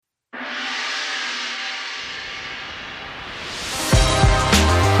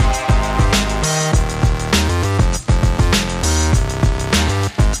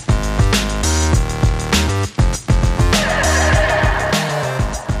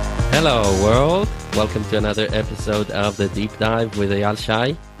Hello world, welcome to another episode of the Deep Dive with Eyal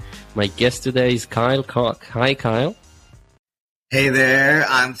Shai. My guest today is Kyle Koch. Hi Kyle. Hey there,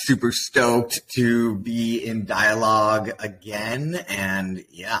 I'm super stoked to be in dialogue again, and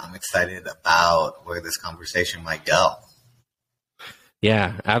I'm excited about where this conversation might go.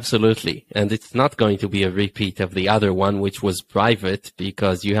 Yeah, absolutely. And it's not going to be a repeat of the other one, which was private,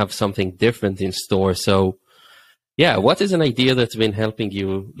 because you have something different in store. So what is an idea that's been helping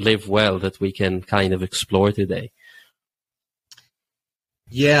you live well that we can kind of explore today?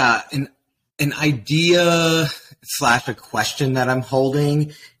 Yeah, an idea / a question that I'm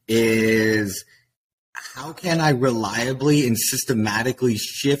holding is, how can I reliably and systematically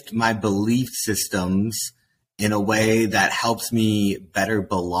shift my belief systems in a way that helps me better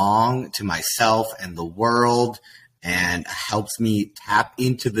belong to myself and the world, and helps me tap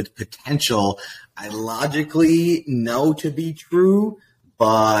into the potential I logically know to be true,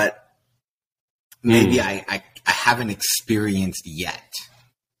 but maybe I haven't experienced yet.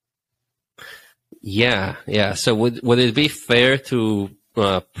 Yeah. So would it be fair to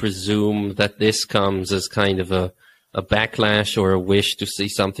presume that this comes as kind of a backlash or a wish to see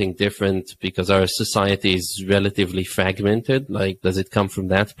something different because our society is relatively fragmented? Like, does it come from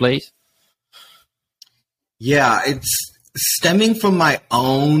that place? Yeah, it's stemming from my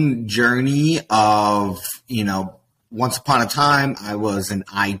own journey of, once upon a time, I was an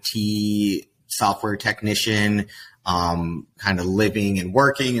IT software technician, kind of living and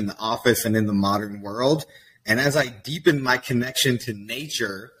working in the office and in the modern world. And as I deepened my connection to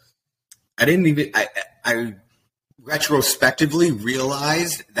nature, I retrospectively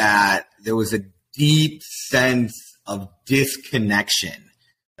realized that there was a deep sense of disconnection,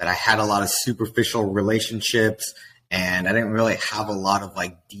 that I had a lot of superficial relationships and I didn't really have a lot of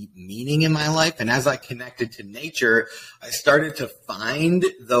deep meaning in my life. And as I connected to nature, I started to find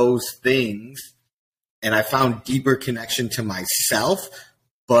those things, and I found deeper connection to myself.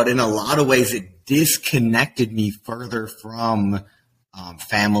 But in a lot of ways, it disconnected me further from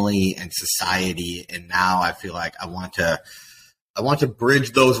family and society. And now I feel like I want to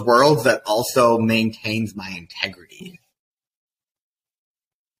bridge those worlds that also maintains my integrity.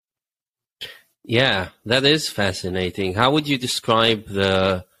 Yeah, that is fascinating. How would you describe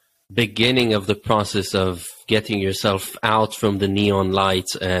the beginning of the process of getting yourself out from the neon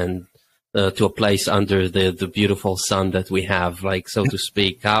lights and to a place under the beautiful sun that we have, so to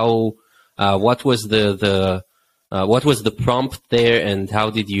speak? What was the prompt there, and how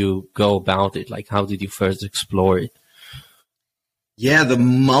did you go about it? How did you first explore it? Yeah, the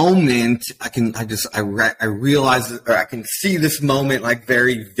moment I realized, or I can see this moment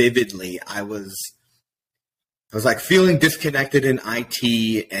very vividly. I was feeling disconnected in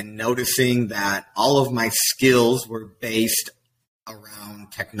IT and noticing that all of my skills were based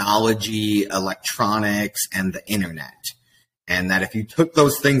around technology, electronics, and the internet. And that if you took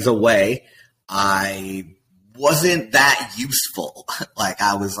those things away, I wasn't that useful.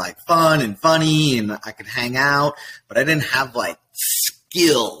 I was fun and funny and I could hang out, but I didn't have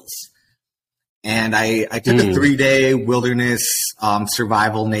skills. And I took a 3-day wilderness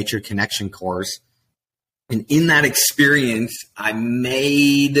survival nature connection course. And in that experience, I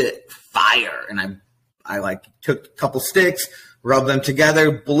made fire, and I took a couple sticks, rubbed them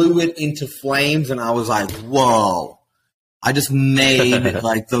together, blew it into flames, and I was like, whoa, I just made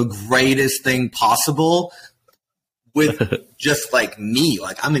the greatest thing possible with just me.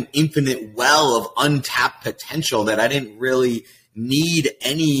 I'm an infinite well of untapped potential that I didn't really need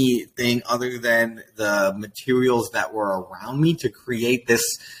anything other than the materials that were around me to create this,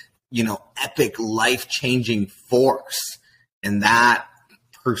 epic life-changing force. And that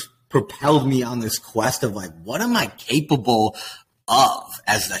propelled me on this quest of what am I capable of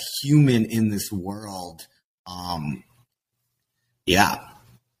as a human in this world? Yeah,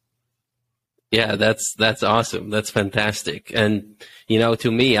 that's awesome. That's fantastic. And,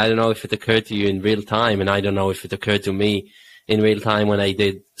 to me, I don't know if it occurred to you in real time, and I don't know if it occurred to me in real time when I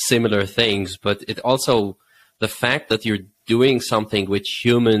did similar things, but it also, the fact that you're doing something which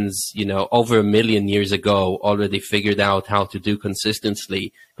humans, over 1 million years ago already figured out how to do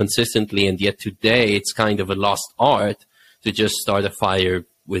consistently, and yet today it's kind of a lost art to just start a fire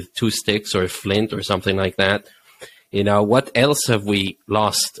with 2 sticks or a flint or something like that. What else have we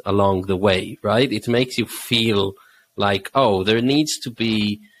lost along the way, right? It makes you feel like, oh, there needs to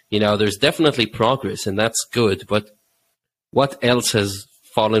be, there's definitely progress, and that's good, but what else has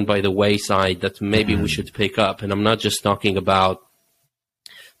fallen by the wayside that maybe we should pick up? And I'm not just talking about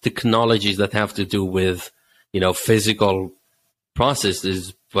technologies that have to do with, physical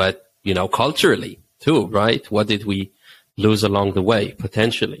processes, but, culturally too, right? What did we lose along the way,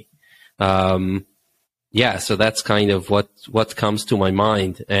 potentially? Yeah, so that's kind of what comes to my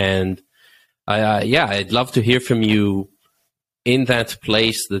mind. And I'd love to hear from you in that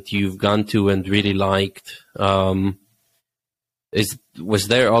place that you've gone to and really liked. Was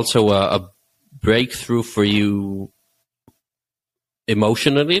there also a breakthrough for you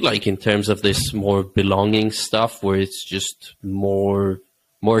emotionally, like in terms of this more belonging stuff, where it's just more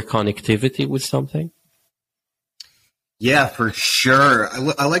connectivity with something? Yeah, for sure.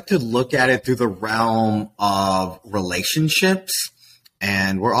 I like to look at it through the realm of relationships,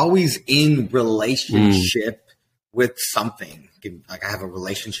 and we're always in relationship with something. Like, I have a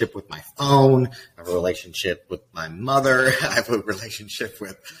relationship with my phone, I have a relationship with my mother, I have a relationship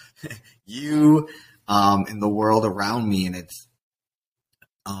with you, in the world around me. And it's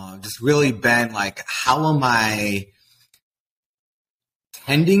just really been like, how am I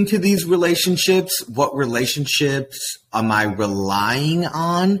tending to these relationships? What relationships am I relying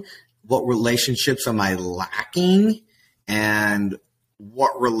on? What relationships am I lacking? And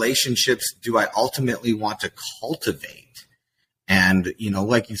what relationships do I ultimately want to cultivate? And,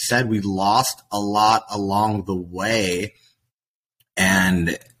 like you said, we lost a lot along the way,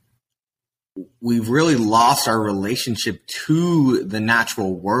 and we've really lost our relationship to the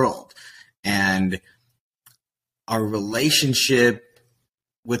natural world. And our relationship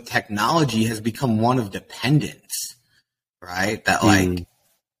with technology has become one of dependence, right? That like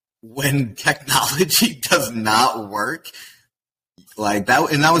when technology does not work, like that,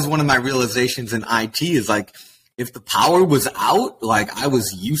 and that was one of my realizations in IT, is like, if the power was out, like, I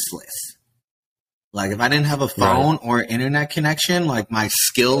was useless. Like, if I didn't have a phone or internet connection, like, my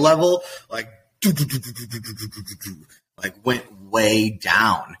skill level, like went way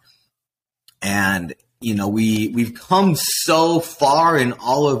down. And, we've come so far in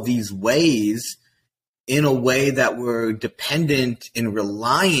all of these ways, in a way that we're dependent and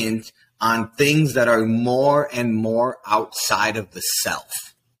reliant on things that are more and more outside of the self.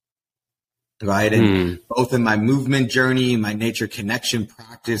 Right. And both in my movement journey, my nature connection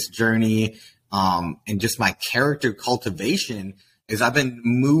practice journey, and just my character cultivation, is I've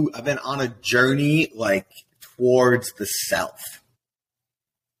been on a journey like towards the self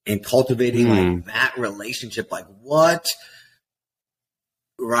and cultivating like that relationship. Like, what,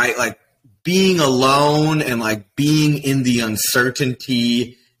 right? Like, being alone and like being in the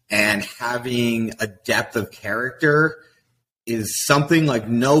uncertainty and having a depth of character is something like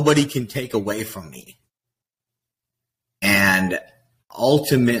nobody can take away from me. And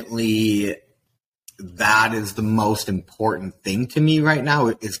ultimately, that is the most important thing to me right now,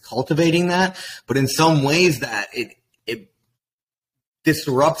 is cultivating that. But in some ways that it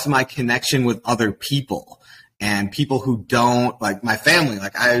disrupts my connection with other people and people who don't, like my family.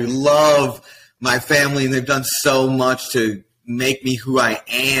 Like, I love my family, and they've done so much to make me who I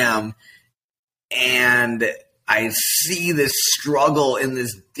am. And I see this struggle and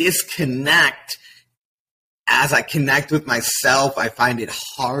this disconnect. As I connect with myself, I find it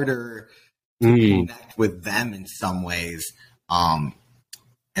harder to connect with them in some ways. And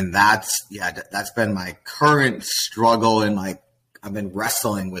that's been my current struggle, and like, I've been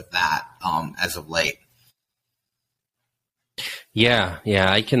wrestling with that as of late. Yeah,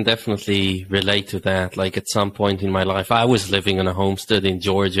 I can definitely relate to that. Like, at some point in my life, I was living on a homestead in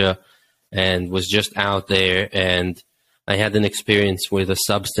Georgia and was just out there, and I had an experience with a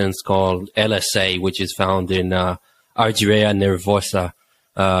substance called LSA, which is found in Argyrea nervosa.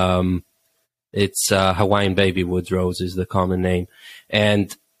 It's Hawaiian baby wood rose is the common name.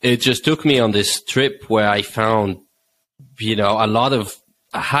 And it just took me on this trip where I found, a lot of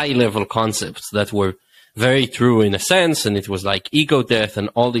high-level concepts that were very true in a sense, and it was like ego death and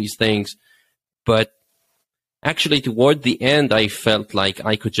all these things. But actually, toward the end, I felt like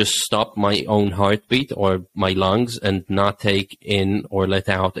I could just stop my own heartbeat or my lungs and not take in or let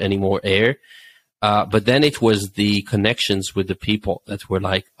out any more air. But then it was the connections with the people that were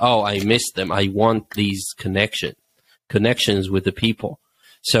like, oh, I missed them. I want these connections with the people.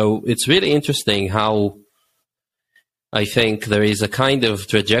 So it's really interesting how I think there is a kind of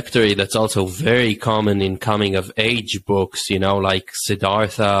trajectory that's also very common in coming of age books, like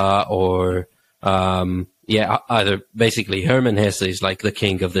Siddhartha or, either basically Hermann Hesse is like the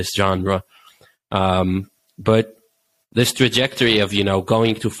king of this genre. But this trajectory of,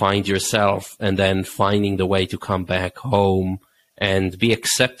 going to find yourself and then finding the way to come back home and be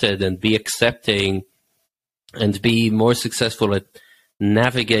accepted and be accepting and be more successful at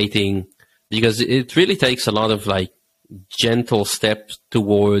navigating, because it really takes a lot of like gentle steps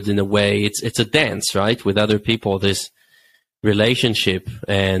towards, in a way, it's a dance, right, with other people, this relationship.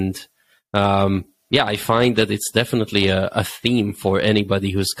 And yeah, I find that it's definitely a theme for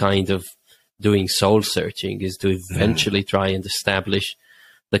anybody who's kind of doing soul searching, is to eventually try and establish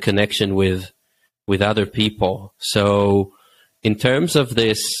the connection with other people. So in terms of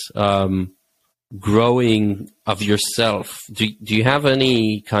this growing of yourself, do you have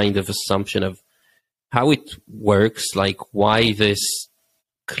any kind of assumption of how it works, like why this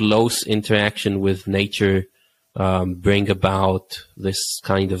close interaction with nature bring about this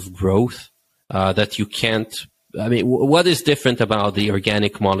kind of growth that you can't, I mean, what is different about the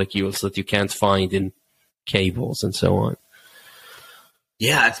organic molecules that you can't find in cables and so on?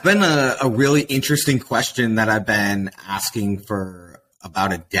 Yeah, it's been a really interesting question that I've been asking for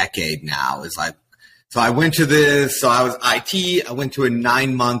about a decade now. Is like, so I went to this, so I was IT, I went to a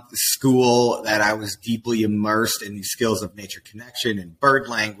 9-month school that I was deeply immersed in these skills of nature connection and bird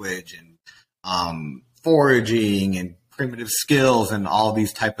language and foraging and primitive skills and all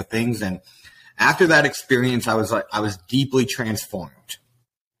these type of things. And after that experience, I was deeply transformed.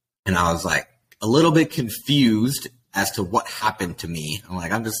 And I was like a little bit confused as to what happened to me. I'm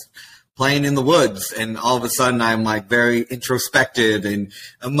like, I'm just playing in the woods, and all of a sudden I'm like very introspective and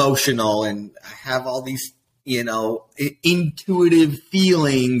emotional, and I have all these, intuitive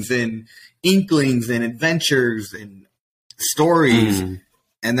feelings and inklings and adventures and stories.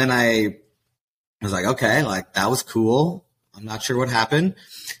 And then I was like, okay, like that was cool. I'm not sure what happened.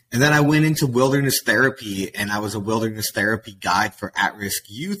 And then I went into wilderness therapy, and I was a wilderness therapy guide for at-risk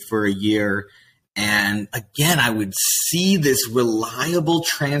youth for a year. And again, I would see this reliable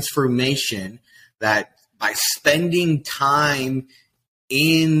transformation that by spending time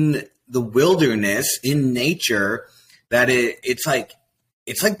in the wilderness, in nature, that it's like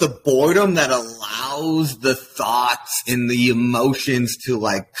the boredom that allows the thoughts and the emotions to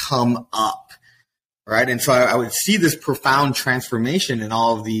like come up, right? And so I would see this profound transformation in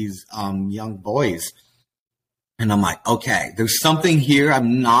all of these young boys. And I'm like, okay, there's something here.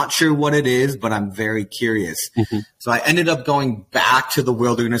 I'm not sure what it is, but I'm very curious. So I ended up going back to the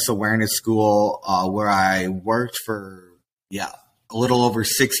Wilderness Awareness School, where I worked for, a little over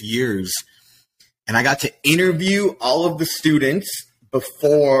 6 years. And I got to interview all of the students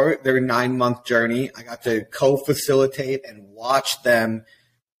before their 9-month journey. I got to co-facilitate and watch them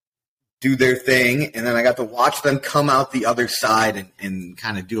do their thing. And then I got to watch them come out the other side and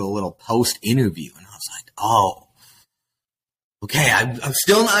kind of do a little post-interview. And I was like, oh, okay, I'm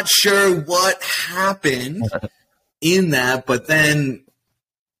still not sure what happened in that, but then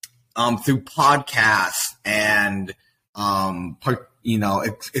through podcasts and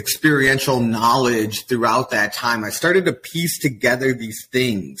experiential knowledge throughout that time, I started to piece together these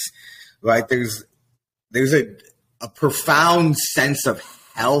things. Right, there's a profound sense of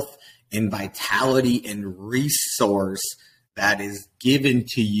health and vitality and resource that is given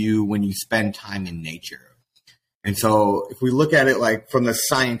to you when you spend time in nature. And so if we look at it like from the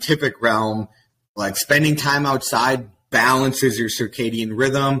scientific realm, like spending time outside balances your circadian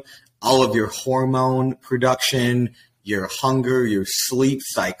rhythm, all of your hormone production, your hunger, your sleep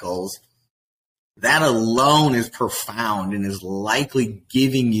cycles. That alone is profound and is likely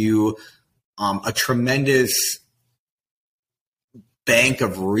giving you a tremendous bank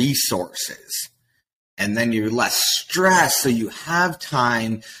of resources. And then you're less stressed, so you have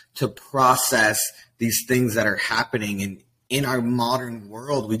time to process these things that are happening. And in our modern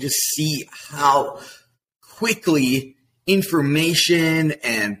world, we just see how quickly information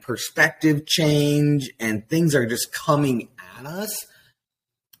and perspective change and things are just coming at us.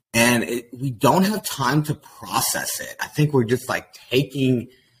 And we don't have time to process it. I think we're just like taking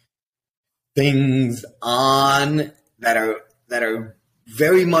things on that are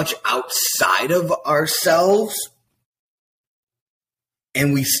very much outside of ourselves.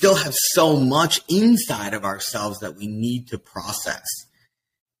 And we still have so much inside of ourselves that we need to process.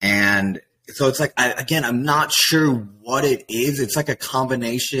 And so it's like, I'm not sure what it is. It's like a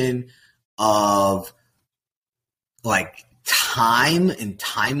combination of like time and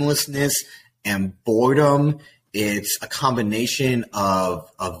timelessness and boredom. It's a combination of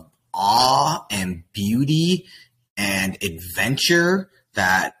awe and beauty and adventure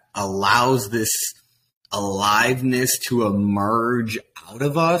that allows this aliveness to emerge out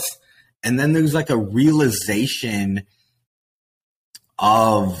of us. And then there's like a realization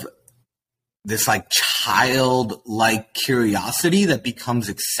of this like childlike curiosity that becomes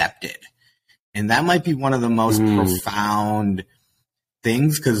accepted. And that might be one of the most profound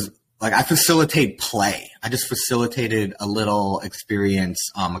things, because like I facilitate play. I just facilitated a little experience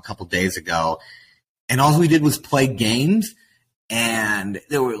a couple days ago, and all we did was play games. And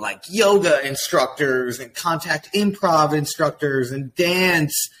there were like yoga instructors and contact improv instructors and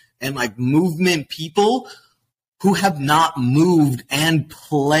dance and like movement people who have not moved and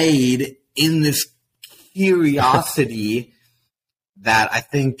played in this curiosity that I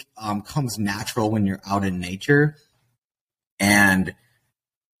think comes natural when you're out in nature. And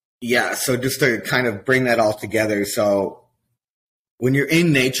yeah, so just to kind of bring that all together. So when you're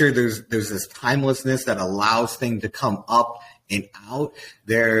in nature, there's this timelessness that allows things to come up and out.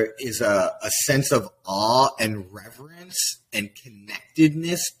 There is a sense of awe and reverence and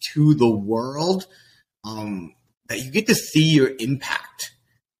connectedness to the world that you get to see your impact,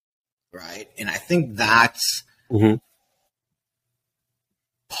 right? And I think that's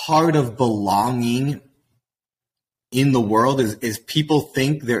part of belonging in the world is people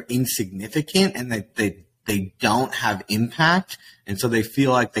think they're insignificant and that they don't have impact, and so they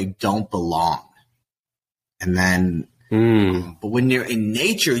feel like they don't belong. And then, but when you're in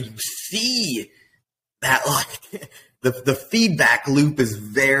nature, you see that like the feedback loop is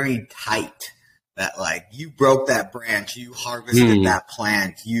very tight. That like you broke that branch, you harvested that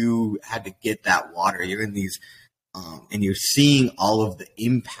plant, you had to get that water. You're in these, and you're seeing all of the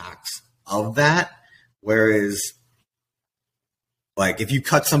impacts of that. Whereas, like if you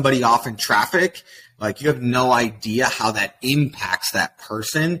cut somebody off in traffic, like you have no idea how that impacts that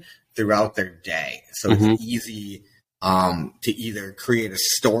person throughout their day. So it's easy to either create a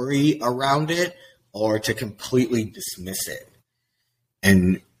story around it or to completely dismiss it.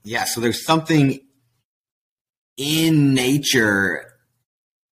 And yeah, so there's something in nature,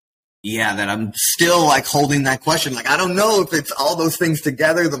 yeah, that I'm still like holding that question. Like, I don't know if it's all those things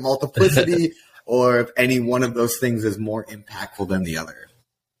together, the multiplicity, or if any one of those things is more impactful than the other.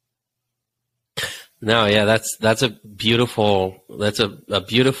 No, yeah, that's a beautiful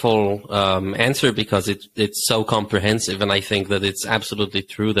answer, because it's so comprehensive, and I think that it's absolutely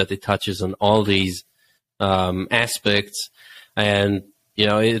true that it touches on all these aspects. And you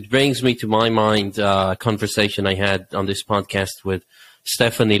know, it brings me to my mind a conversation I had on this podcast with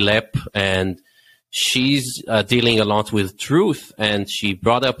Stephanie Lepp, and she's dealing a lot with truth, and she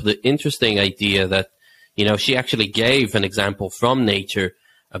brought up the interesting idea that, you know, she actually gave an example from nature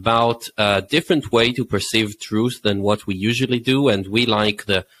about a different way to perceive truth than what we usually do, and we like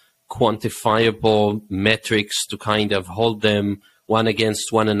the quantifiable metrics to kind of hold them one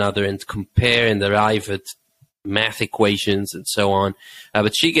against one another and compare and arrive at math equations and so on.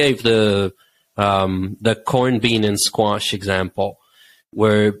 But she gave the corn, bean, and squash example,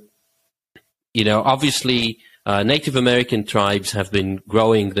 where, you know, obviously Native American tribes have been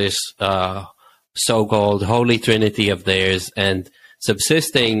growing this so-called holy trinity of theirs and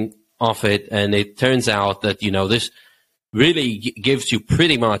subsisting off it, and it turns out that, you know, this really gives you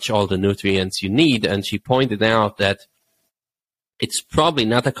pretty much all the nutrients you need. And she pointed out that it's probably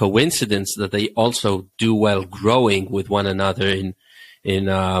not a coincidence that they also do well growing with one another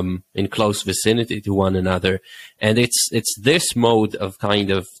in close vicinity to one another. And it's this mode of kind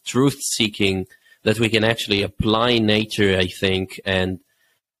of truth seeking that we can actually apply in nature, I think, and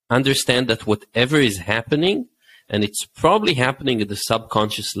understand that whatever is happening, and it's probably happening at the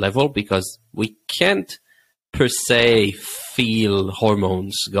subconscious level, because we can't per se feel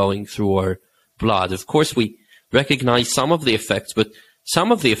hormones going through our blood. Of course, we recognize some of the effects, but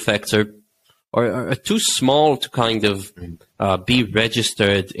some of the effects are too small to kind of be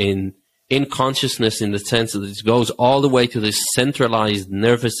registered in consciousness, in the sense that it goes all the way to this centralized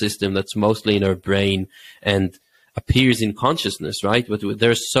nervous system that's mostly in our brain and appears in consciousness, right? But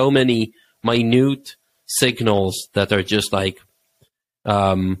there's so many minute signals that are just like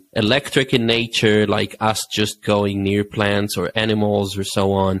electric in nature, like us just going near plants or animals or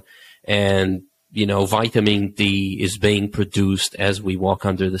so on. And, you know, vitamin D is being produced as we walk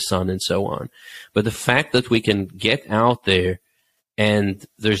under the sun and so on. But the fact that we can get out there and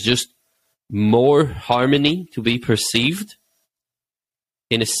there's just more harmony to be perceived,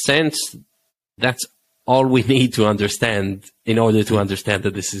 in a sense, that's all we need to understand in order to understand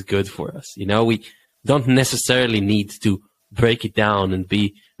that this is good for us. You know, we don't necessarily need to break it down and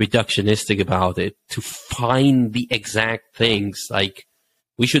be reductionistic about it to find the exact things. Like,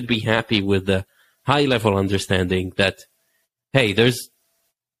 we should be happy with the high level understanding that, hey, there's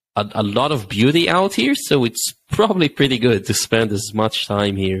a lot of beauty out here, so it's probably pretty good to spend as much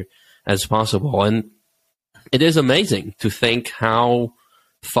time here as possible. And it is amazing to think how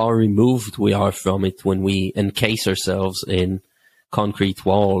far removed we are from it when we encase ourselves in concrete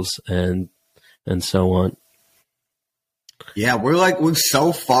walls and so on. Yeah, we're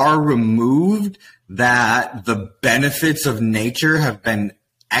so far removed that the benefits of nature have been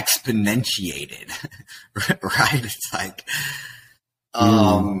exponentiated, right? It's like,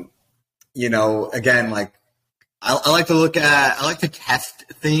 you know, again, like I like to test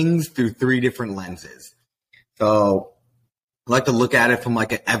things through 3 different lenses. So I like to look at it from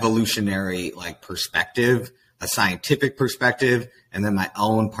like an evolutionary like perspective, a scientific perspective, and then my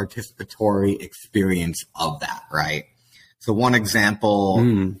own participatory experience of that, right? So one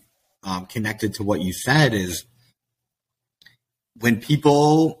example connected to what you said is when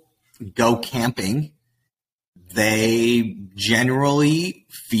people go camping, they generally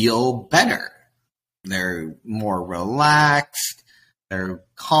feel better. They're more relaxed, they're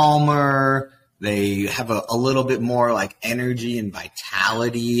calmer, they have a little bit more like energy and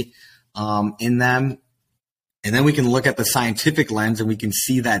vitality in them. And then we can look at the scientific lens and we can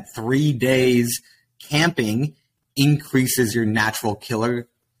see that 3 days camping increases your natural killer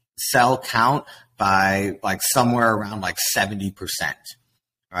cell count by like somewhere around like 70%.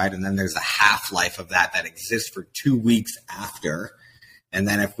 Right. And then there's a half-life of that exists for 2 weeks after. And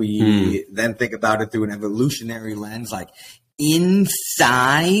then if we then think about it through an evolutionary lens, like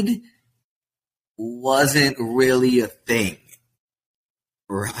inside wasn't really a thing,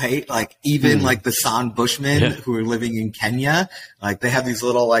 right? Like even like the San Bushmen who are living in Kenya, like they have these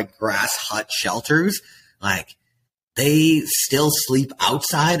little like grass hut shelters, like they still sleep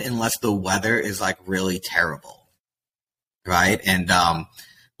outside unless the weather is like really terrible, right? And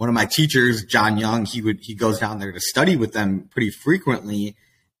one of my teachers, John Young, he goes down there to study with them pretty frequently,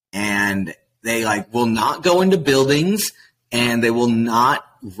 and they like will not go into buildings and they will not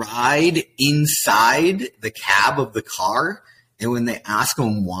ride inside the cab of the car. And when they ask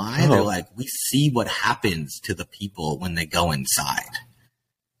them why, they're like, we see what happens to the people when they go inside.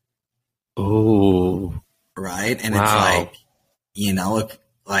 Oh, right. And it's like, you know, if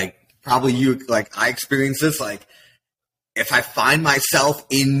like probably you, like I experience this, like, if I find myself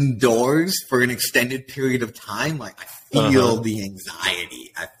indoors for an extended period of time, like I feel the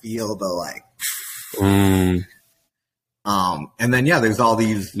anxiety. I feel the like, and then, there's all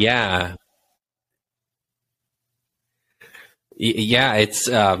these. Yeah, it's,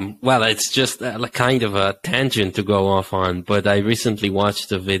 it's just kind of a tangent to go off on, but I recently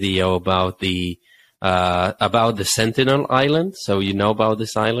watched a video about the Sentinel Island. So you know about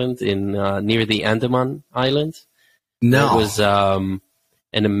this island in, near the Andaman Islands? No. It was an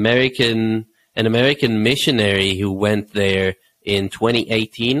American missionary who went there in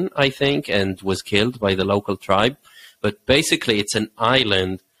 2018, I think, and was killed by the local tribe. But basically, it's an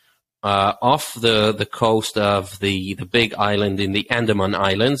island off the coast of the big island in the Andaman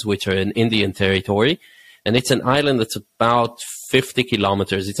Islands, which are in Indian territory. And it's an island that's about 50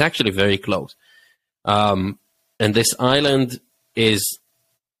 kilometers. It's actually very close. And this island is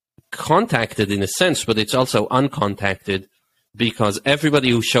contacted in a sense, but it's also uncontacted because everybody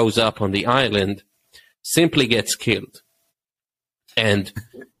who shows up on the island simply gets killed. And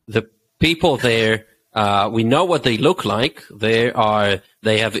the people there, we know what they look like. They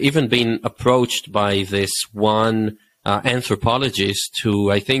have even been approached by this one anthropologist who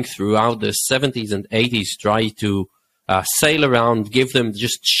I think throughout the 70s and 80s tried to sail around,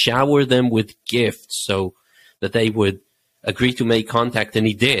 just shower them with gifts so that they would agree to make contact, and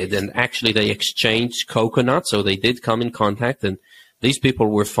he did. And actually they exchanged coconuts, so they did come in contact, and these people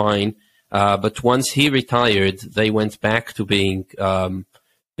were fine. But once he retired, they went back to being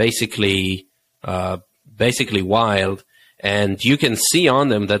basically wild. And you can see on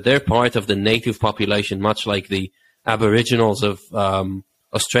them that they're part of the native population, much like the Aboriginals of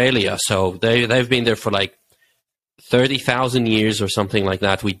Australia. So they've been there for like 30,000 years or something like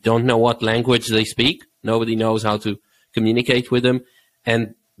that. We don't know what language they speak. Nobody knows how to communicate with them.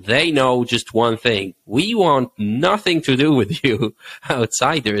 And they know just one thing: we want nothing to do with you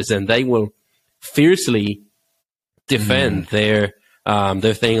outsiders, and they will fiercely defend their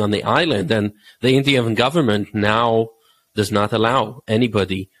thing on the island. And the Indian government now does not allow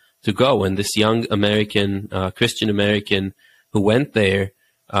anybody to go. And this young American, Christian American who went there,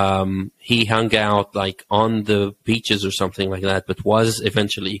 he hung out like on the beaches or something like that, but was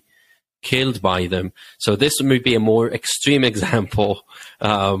eventually killed by them. So this may be a more extreme example,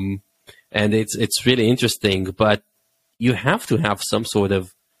 and it's really interesting. But you have to have some sort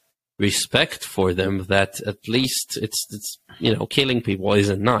of respect for them. That at least it's killing people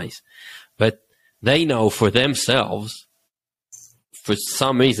isn't nice, but they know for themselves. For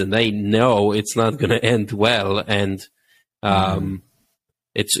some reason, they know it's not going to end well, and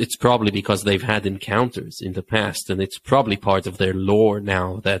it's probably because they've had encounters in the past, and it's probably part of their lore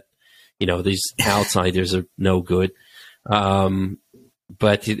now that these outsiders are no good.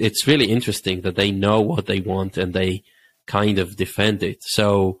 But it's really interesting that they know what they want and they kind of defend it.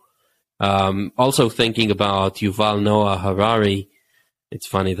 So also thinking about Yuval Noah Harari, It's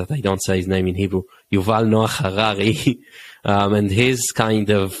funny that I don't say his name in Hebrew, Yuval Noah Harari, and his kind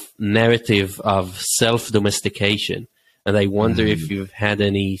of narrative of self-domestication. And I wonder if you've had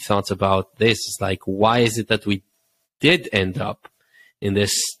any thoughts about this. Like, why is it that we did end up in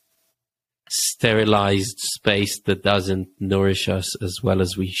this sterilized space that doesn't nourish us as well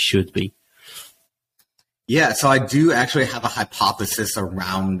as we should be? Yeah, so I do actually have a hypothesis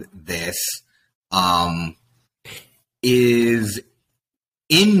around this. Is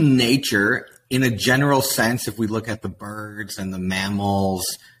in nature, in a general sense, if we look at the birds and the mammals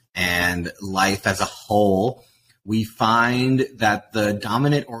and life as a whole, we find that the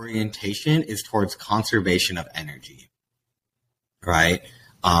dominant orientation is towards conservation of energy, right?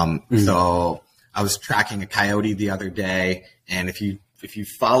 So I was tracking a coyote the other day, and if you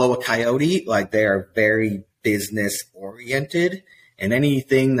follow a coyote, like, they are very business oriented, and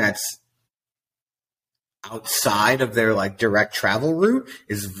anything that's outside of their like direct travel route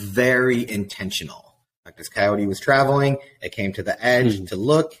is very intentional. Like, this coyote was traveling, it came to the edge to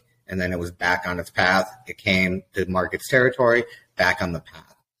look, and then it was back on its path. It came to mark its territory, back on the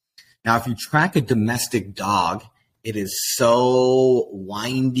path. Now, if you track a domestic dog, it is so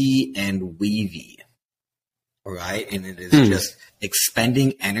windy and weavy, right? And it is just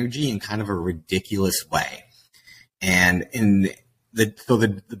expending energy in kind of a ridiculous way. And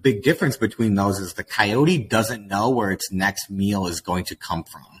the big difference between those is the coyote doesn't know where its next meal is going to come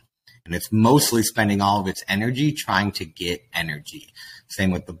from. And it's mostly spending all of its energy trying to get energy.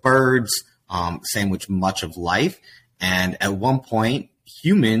 Same with the birds, same with much of life. And at one point,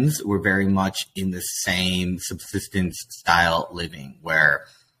 humans were very much in the same subsistence style living, where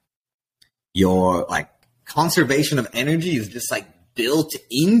your like conservation of energy is just like built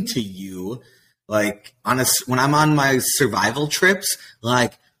into you. Like, when I'm on my survival trips,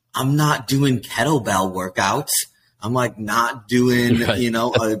 like, I'm not doing kettlebell workouts. I'm like not doing,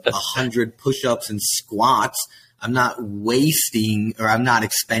 100 push-ups and squats. I'm not wasting, or I'm not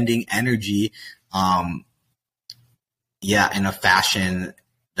expending energy, in a fashion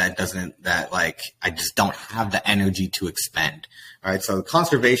that I just don't have the energy to expend. All right. So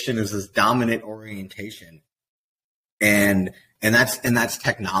conservation is this dominant orientation, and that's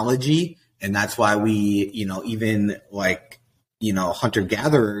technology. And that's why we, even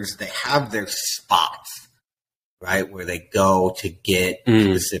hunter-gatherers, they have their spots, right, where they go to get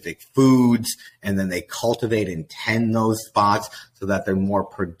specific foods, and then they cultivate and tend those spots so that they're more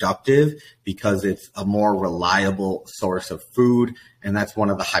productive because it's a more reliable source of food. And that's one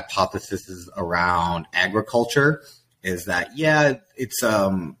of the hypotheses around agriculture, is that, it's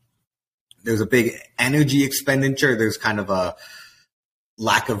there's a big energy expenditure. There's kind of a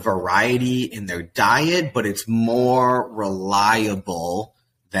lack of variety in their diet, but it's more reliable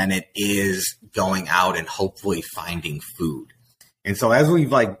than it is going out and hopefully finding food. And so as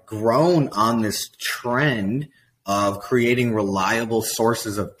we've grown on this trend of creating reliable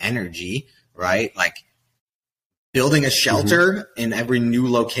sources of energy, right? Like building a shelter in every new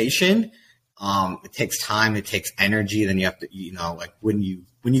location, it takes time, it takes energy. Then you have to, when you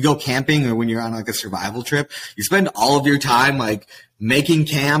go camping or when you're on a survival trip, you spend all of your time making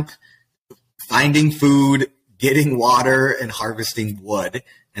camp, finding food, getting water, and harvesting wood.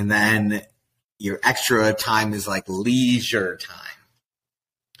 And then your extra time is leisure time.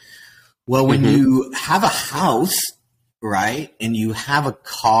 Well, when you have a house, right, and you have a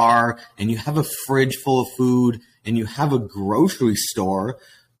car, and you have a fridge full of food, and you have a grocery store,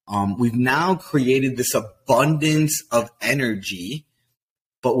 we've now created this abundance of energy,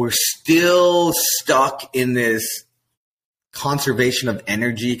 but we're still stuck in this conservation of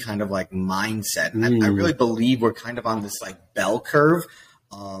energy kind of mindset. And I really believe we're kind of on this bell curve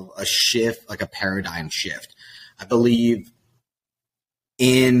of a shift, a paradigm shift. I believe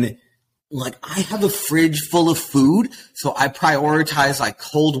in I have a fridge full of food, so I prioritize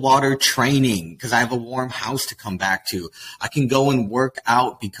cold water training because I have a warm house to come back to. I can go and work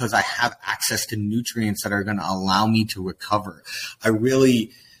out because I have access to nutrients that are going to allow me to recover. I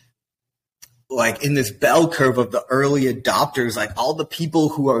really in this bell curve of the early adopters, all the people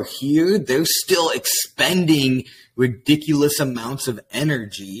who are here, they're still expending ridiculous amounts of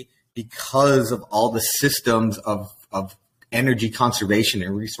energy because of all the systems of energy conservation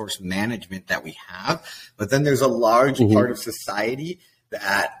and resource management that we have. But then there's a large part of society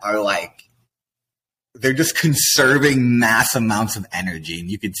that are they're just conserving mass amounts of energy. And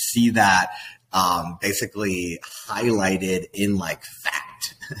you can see that basically highlighted in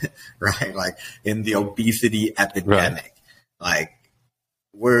fat, right? In the obesity epidemic. Right.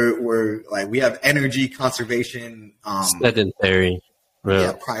 We're we have energy conservation, sedentary,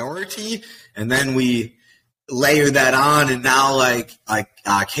 priority. And then we layer that on, and now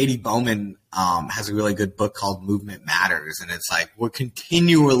Katie Bowman has a really good book called Movement Matters, and it's like we're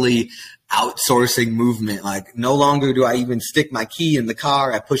continually outsourcing movement. Like no longer do I even stick my key in the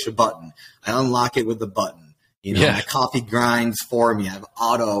car, I push a button, I unlock it with a button. You know, my coffee grinds for me. I have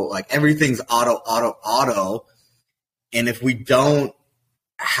auto, like everything's auto. And if we don't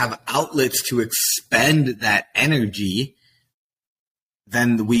have outlets to expend that energy,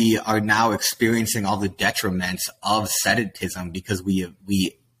 then we are now experiencing all the detriments of sedentism, because we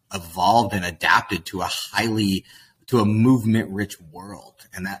evolved and adapted to a movement-rich world.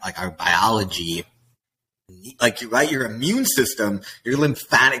 And that, like, our biology, like, your immune system, your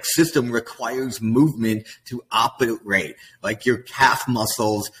lymphatic system requires movement to operate. Like, your calf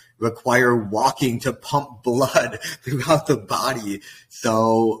muscles require walking to pump blood throughout the body.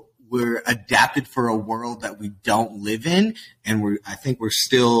 So we're adapted for a world that we don't live in, and I think we're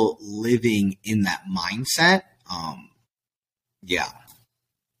still living in that mindset.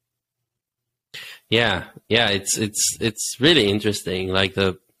 It's really interesting.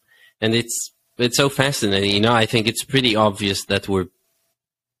 And it's so fascinating. You know, I think it's pretty obvious that we're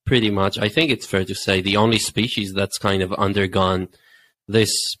pretty much, I think it's fair to say, the only species that's kind of undergone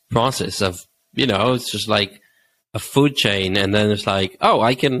this process of, you know, it's just like a food chain, and then it's like, oh,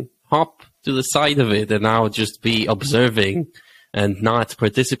 I can hop to the side of it and now just be observing and not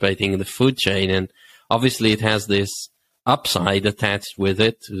participating in the food chain. And obviously it has this upside attached with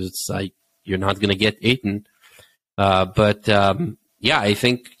it. It's like you're not going to get eaten. I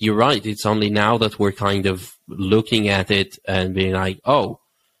think you're right. It's only now that we're kind of looking at it and being like, oh,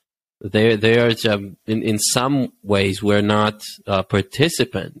 there's in some ways we're not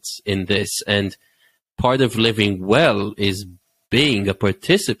participants in this. And part of living well is being a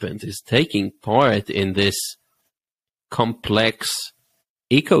participant, is taking part in this complex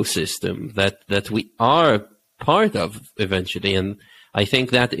ecosystem that we are part of eventually. And I think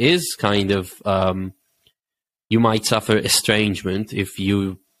that is kind of, you might suffer estrangement if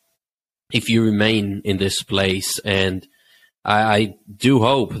you remain in this place. And I do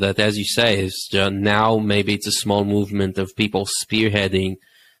hope that, as you say, is now maybe it's a small movement of people spearheading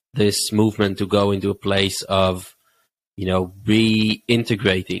this movement to go into a place of, you know,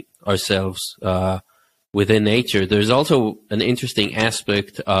 reintegrating ourselves within nature. There's also an interesting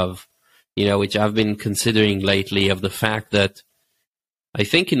aspect of, you know, which I've been considering lately, of the fact that I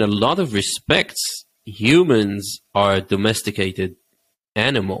think in a lot of respects, humans are domesticated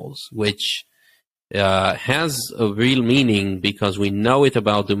animals, which has a real meaning, because we know it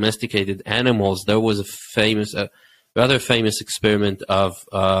about domesticated animals. There was a rather famous experiment of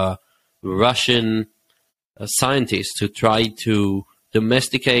Russian scientists who tried to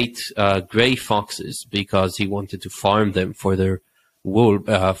domesticate gray foxes because he wanted to farm them for their wool,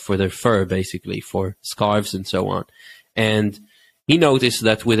 for their fur, basically, for scarves and so on. And he noticed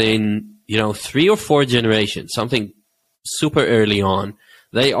that within, 3 or 4 generations, something super early on,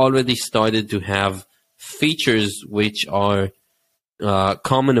 they already started to have features which are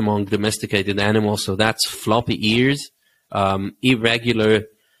common among domesticated animals. So that's floppy ears, irregular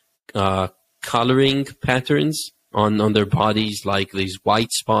coloring patterns on their bodies, like these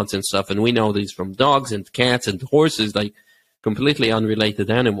white spots and stuff. And we know these from dogs and cats and horses, like completely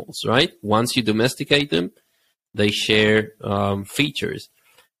unrelated animals, right? Once you domesticate them, they share features.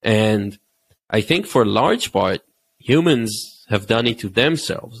 And I think for a large part, humans have done it to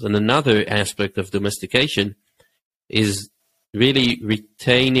themselves. And another aspect of domestication is really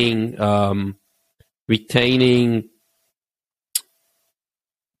retaining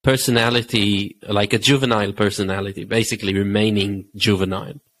personality, like a juvenile personality, basically remaining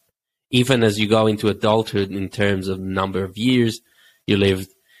juvenile, even as you go into adulthood in terms of number of years you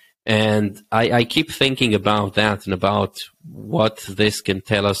lived. And I keep thinking about that and about what this can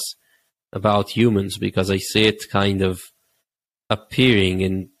tell us about humans, because I see it kind of appearing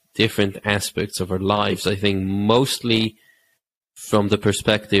in different aspects of our lives. I think mostly from the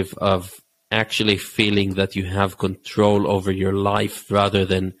perspective of actually feeling that you have control over your life, rather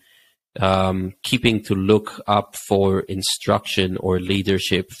than keeping to look up for instruction or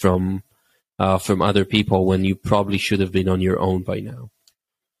leadership from other people when you probably should have been on your own by now.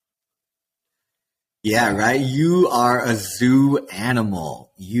 Yeah, right. You are a zoo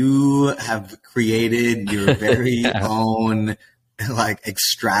animal. You have created your very own, like,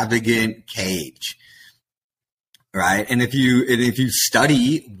 extravagant cage, right? And if you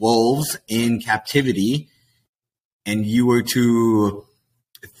study wolves in captivity, and you were to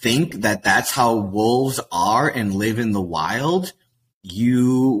think that that's how wolves are and live in the wild,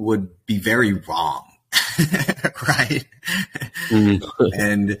 you would be very wrong, right? Mm.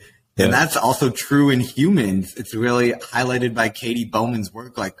 And And that's also true in humans. It's really highlighted by Katie Bowman's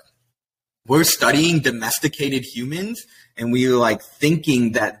work. Like, we're studying domesticated humans and we're like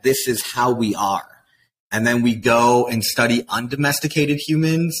thinking that this is how we are. And then we go and study undomesticated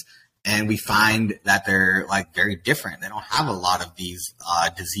humans and we find that they're like very different. They don't have a lot of these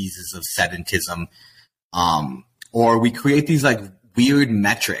diseases of sedentism. Or we create these like weird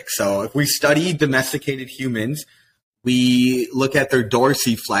metrics. So if we study domesticated humans, we look at their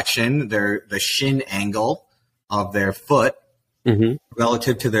dorsiflexion, the shin angle of their foot,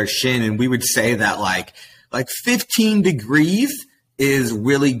 relative to their shin, and we would say that like 15 degrees is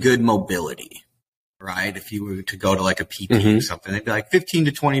really good mobility, right? If you were to go to like a PT or something, it'd be like 15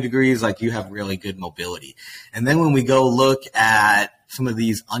 to 20 degrees, like you have really good mobility. And then when we go look at some of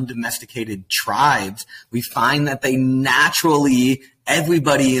these undomesticated tribes, we find that they naturally,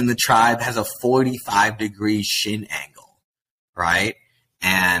 everybody in the tribe has a 45-degree shin angle, right?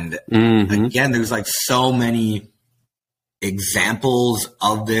 And again, there's like so many examples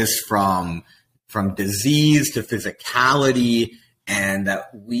of this from disease to physicality, and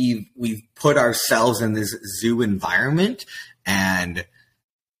that we've put ourselves in this zoo environment, and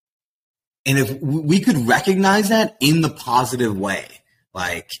if we could recognize that in the positive way,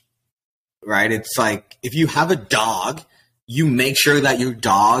 like, right, it's like if you have a dog, you make sure that your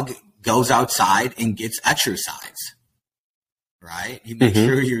dog goes outside and gets exercise. Right? You make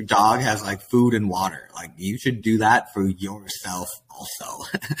sure your dog has like food and water. Like, you should do that for yourself also.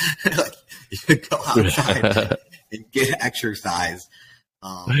 Like, you should go outside and get exercise.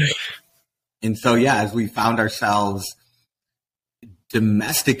 And so, yeah, as we found ourselves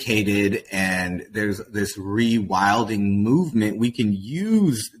domesticated and there's this rewilding movement, we can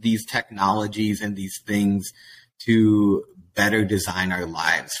use these technologies and these things to better design our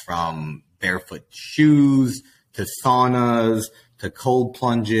lives, from barefoot shoes to saunas, to cold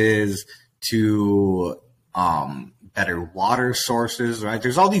plunges, to better water sources, right?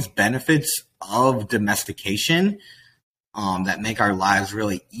 There's all these benefits of domestication that make our lives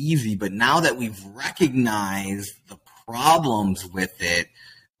really easy. But now that we've recognized the problems with it,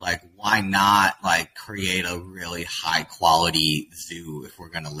 like, why not like create a really high quality zoo if we're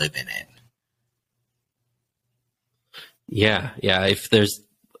going to live in it? Yeah. If there's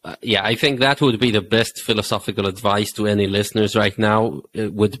I think that would be the best philosophical advice to any listeners right now.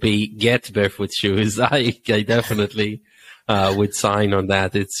 It would be get barefoot shoes. I definitely would sign on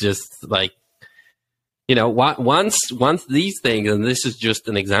that. It's just like, once these things, and this is just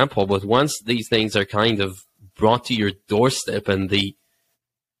an example, but once these things are kind of brought to your doorstep and the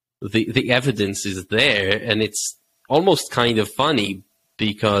evidence is there, and it's almost kind of funny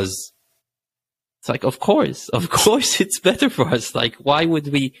because it's like, of course it's better for us. Like, why would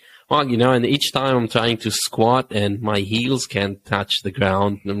we? Well, and each time I'm trying to squat and my heels can't touch the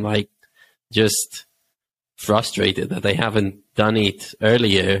ground, and I'm like just frustrated that I haven't done it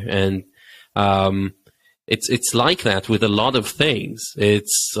earlier. And it's like that with a lot of things.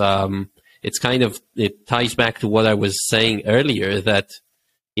 It's kind of, it ties back to what I was saying earlier, that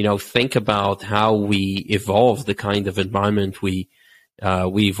think about how we evolved, the kind of environment we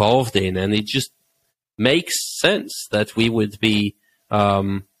evolved in, and it just makes sense that we would be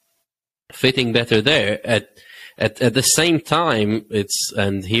fitting better there. At the same time,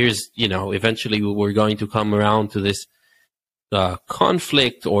 and here's, eventually we're going to come around to this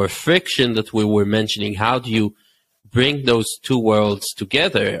conflict or friction that we were mentioning. How do you bring those two worlds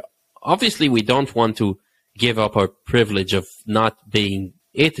together? Obviously, we don't want to give up our privilege of not being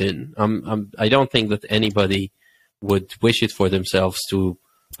eaten. I don't think that anybody would wish it for themselves to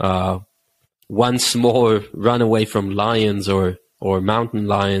once more run away from lions or mountain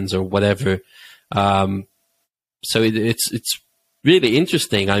lions or whatever. So it's really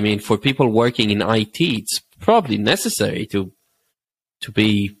interesting. I mean, for people working in IT, it's probably necessary to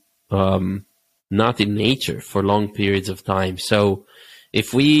be not in nature for long periods of time. So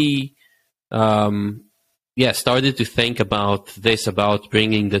if we started to think about this, about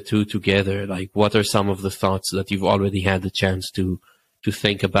bringing the two together, like, what are some of the thoughts that you've already had the chance to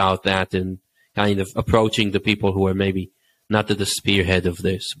think about that, and kind of approaching the people who are maybe not at the spearhead of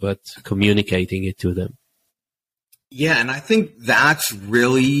this, but communicating it to them? Yeah, and I think that's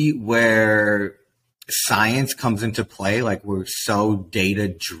really where science comes into play. Like, we're so data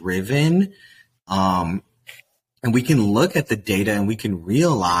driven, and we can look at the data and we can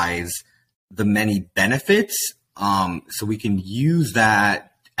realize the many benefits. So we can use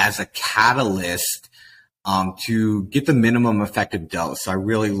that as a catalyst to get the minimum effective dose. So I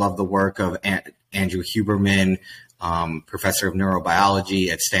really love the work of Andrew Huberman, professor of neurobiology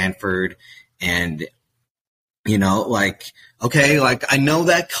at Stanford. And, okay, like I know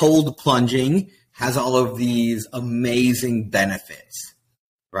that cold plunging has all of these amazing benefits,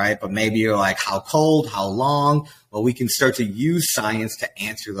 right? But maybe you're like, how cold, how long? Well, we can start to use science to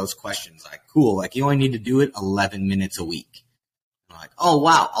answer those questions. Like, cool, like you only need to do it 11 minutes a week. Like, oh,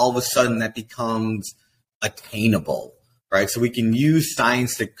 wow, all of a sudden that becomes attainable, right? So we can use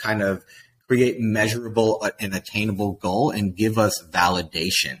science to kind of create measurable and attainable goal and give us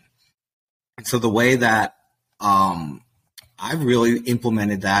validation. And so the way that I've really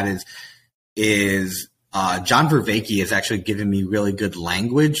implemented that is John Vervaeke has actually given me really good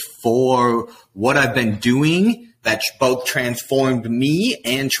language for what I've been doing that both transformed me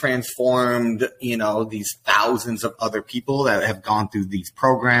and transformed, these thousands of other people that have gone through these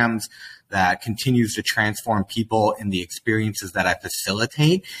programs, that continues to transform people in the experiences that I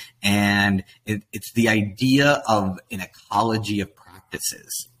facilitate. And it's the idea of an ecology of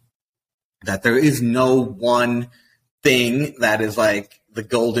practices, that there is no one thing that is like the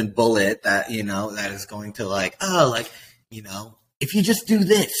golden bullet that, that is going to if you just do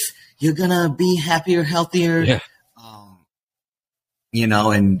this, you're going to be happier, healthier. Yeah.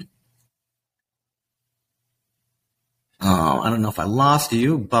 And I don't know if I lost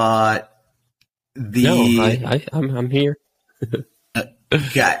you, but I'm here.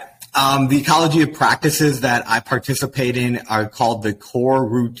 Okay. The ecology of practices that I participate in are called the core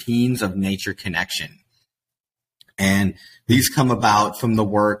routines of nature connection. And these come about from the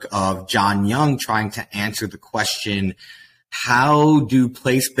work of John Young trying to answer the question, how do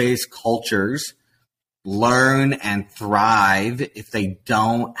place-based cultures learn and thrive if they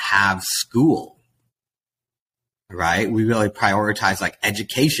don't have school? Right? We really prioritize like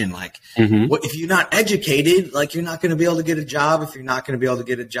education. Like, what if you're not educated, like you're not going to be able to get a job. If you're not going to be able to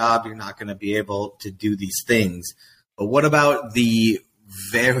get a job, you're not going to be able to do these things. But what about the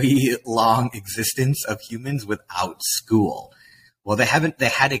very long existence of humans without school? Well, they had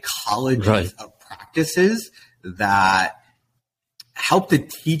ecologies of practices that help to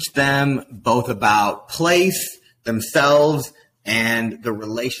teach them both about place, themselves, and the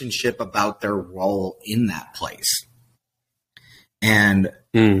relationship about their role in that place. And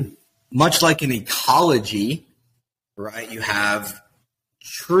much like an ecology, right, you have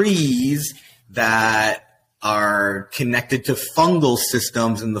trees that are connected to fungal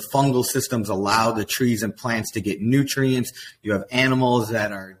systems, and the fungal systems allow the trees and plants to get nutrients. You have animals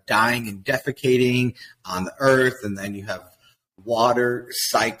that are dying and defecating on the earth, and then you have water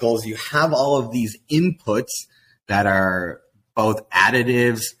cycles. You have all of these inputs that are both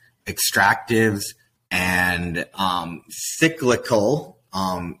additives, extractives, and cyclical,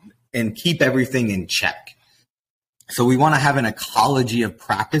 and keep everything in check. So we want to have an ecology of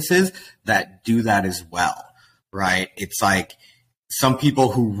practices that do that as well, right? It's like some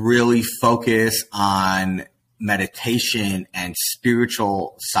people who really focus on meditation and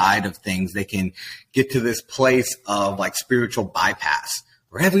spiritual side of things, they can get to this place of like spiritual bypass,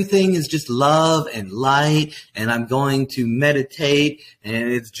 where everything is just love and light, and I'm going to meditate, and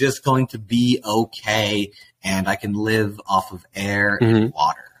it's just going to be okay, and I can live off of air and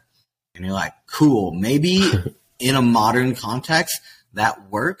water. And you're like, cool, maybe in a modern context that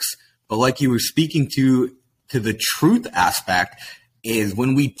works, but like you were speaking to the truth aspect is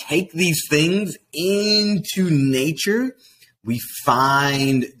when we take these things into nature, we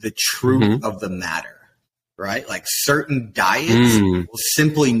find the truth of the matter. Right? Like certain diets will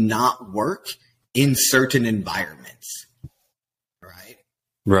simply not work in certain environments. Right?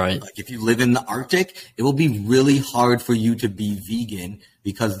 Right. Like if you live in the Arctic, it will be really hard for you to be vegan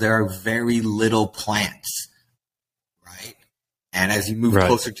because there are very little plants. Right? And as you move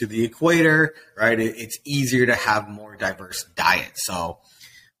closer to the equator, right, it's easier to have more diverse diets. So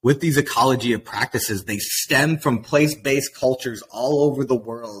with these ecology of practices, they stem from place-based cultures all over the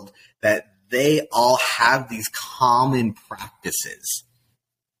world that they all have these common practices,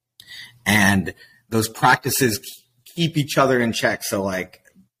 and those practices keep each other in check. So like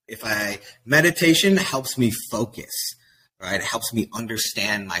meditation helps me focus, right? It helps me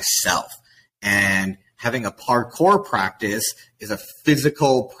understand myself, and having a parkour practice is a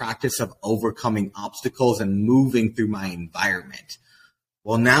physical practice of overcoming obstacles and moving through my environment.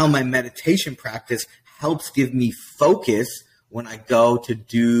 Well, now my meditation practice helps give me focus when I go to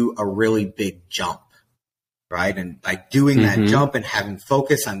do a really big jump, right? And by doing that jump and having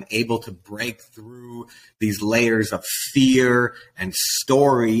focus, I'm able to break through these layers of fear and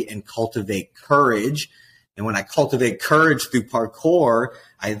story and cultivate courage. And when I cultivate courage through parkour,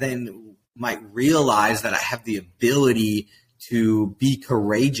 I then might realize that I have the ability to be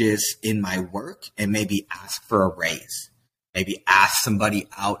courageous in my work and maybe ask for a raise, maybe ask somebody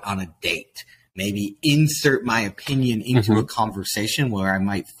out on a date, maybe insert my opinion into a conversation where I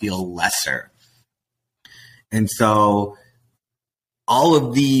might feel lesser. And so all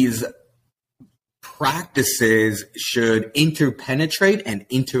of these practices should interpenetrate and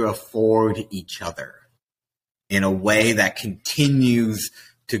interafford each other in a way that continues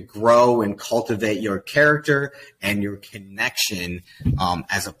to grow and cultivate your character and your connection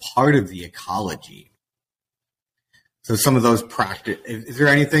as a part of the ecology. So some of those is there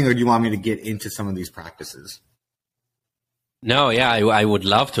anything, or do you want me to get into some of these practices? No, yeah, I would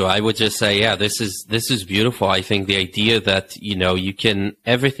love to. I would just say, yeah, this is beautiful. I think the idea that,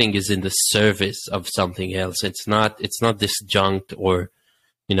 everything is in the service of something else. It's not disjunct or,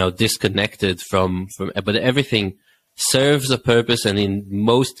 disconnected from, but everything serves a purpose. And in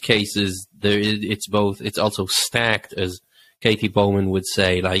most cases, it's both. It's also stacked, as Katie Bowman would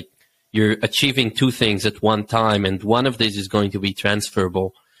say, like you're achieving two things at one time. And one of these is going to be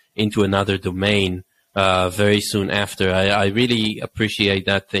transferable into another domain very soon after. I really appreciate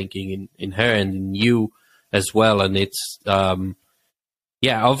that thinking in her and in you as well. And it's, obviously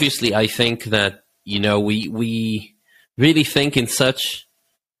I think that, we really think in such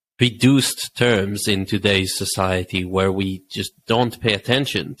reduced terms in today's society where we just don't pay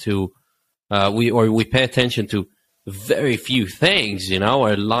attention to, we pay attention to very few things,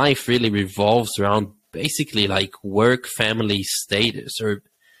 our life really revolves around basically like work, family, status, or,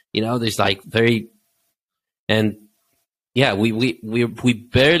 there's like very, and yeah, we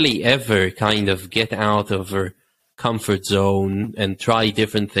barely ever kind of get out of our comfort zone and try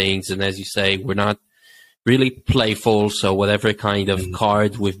different things. And as you say, we're not really playful. So whatever kind of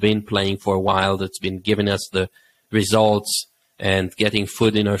card we've been playing for a while that's been giving us the results and getting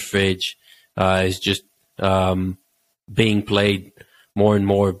food in our fridge is just being played more and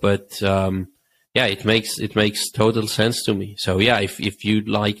more. But it makes total sense to me. So yeah, if you'd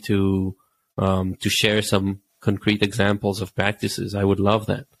like to share some concrete examples of practices, I would love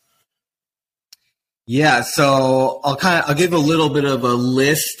that. Yeah, so I'll give a little bit of a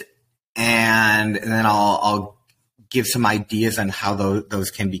list, and then I'll give some ideas on how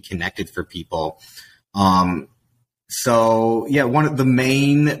those can be connected for people. So yeah, one of the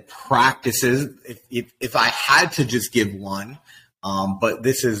main practices, if I had to just give one, but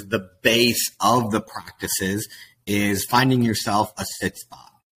this is the base of the practices, is finding yourself a sit spot.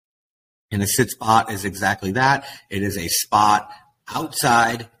 And a sit spot is exactly that. It is a spot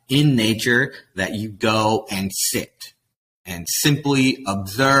outside in nature that you go and sit and simply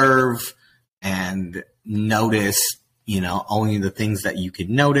observe and notice, only the things that you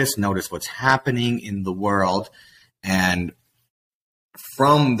can notice what's happening in the world. And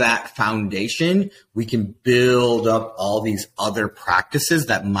from that foundation, we can build up all these other practices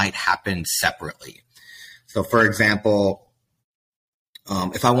that might happen separately. So for example,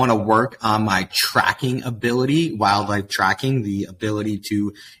 if I want to work on my tracking ability, wildlife tracking, the ability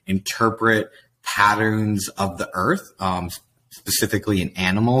to interpret patterns of the earth, specifically in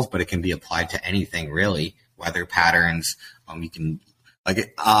animals, but it can be applied to anything really, weather patterns. You can,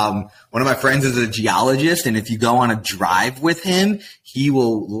 one of my friends is a geologist, and if you go on a drive with him, he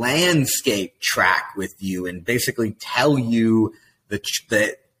will landscape track with you and basically tell you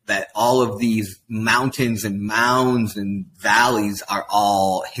that all of these mountains and mounds and valleys are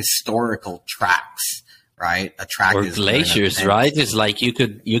all historical tracks, right? A track or is glaciers, right? It's like you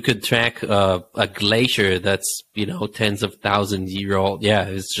could track a glacier that's tens of thousands year old. Yeah,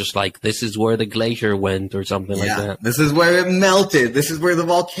 it's just like this is where the glacier went or something like that. This is where it melted. This is where the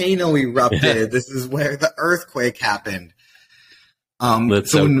volcano erupted. Yeah. This is where the earthquake happened.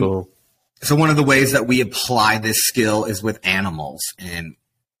 That's so cool. So one of the ways that we apply this skill is with animals.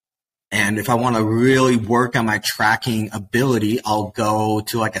 And if I want to really work on my tracking ability, I'll go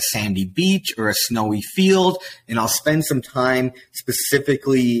to like a sandy beach or a snowy field, and I'll spend some time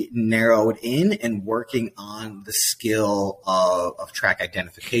specifically narrowed in and working on the skill of track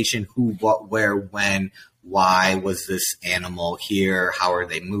identification. Who, what, where, when, why was this animal here? How are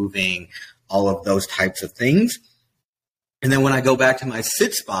they moving? All of those types of things. And then when I go back to my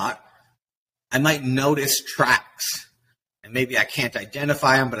sit spot, I might notice tracks. And maybe I can't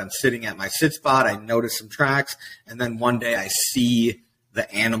identify them, but I'm sitting at my sit spot. I notice some tracks. And then one day I see the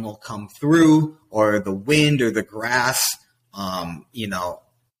animal come through, or the wind or the grass,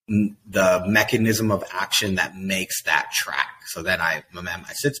 the mechanism of action that makes that track. So then I'm at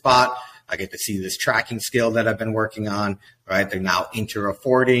my sit spot. I get to see this tracking skill that I've been working on, right? They're now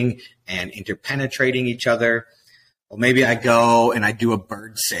interaffording and interpenetrating each other. Well, maybe I go and I do a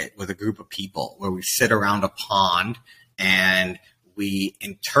bird sit with a group of people where we sit around a pond and we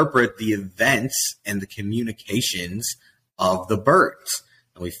interpret the events and the communications of the birds.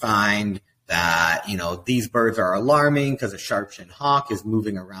 And we find that, these birds are alarming because a sharp-shinned hawk is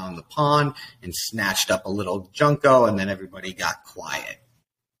moving around the pond and snatched up a little junco, and then everybody got quiet.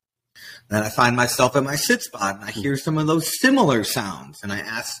 Then I find myself at my sit spot, and I hear some of those similar sounds, and I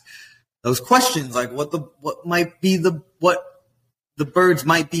ask those questions like what the birds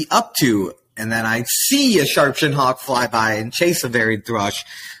might be up to, and then I see a sharp-shinned hawk fly by and chase a varied thrush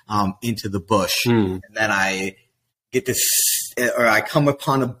into the bush, and then I I come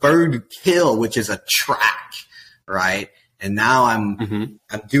upon a bird kill, which is a track, right? And now I'm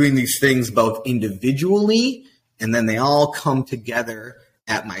doing these things both individually, and then they all come together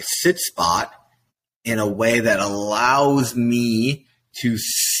at my sit spot in a way that allows me to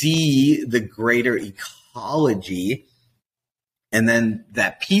see the greater ecology. And then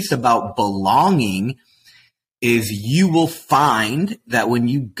that piece about belonging is you will find that when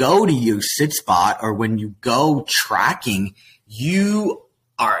you go to your sit spot or when you go tracking, you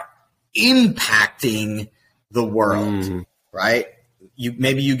are impacting the world, right?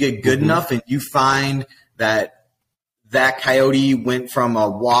 Maybe you get good enough and you find that coyote went from a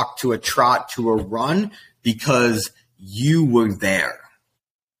walk to a trot to a run because you were there,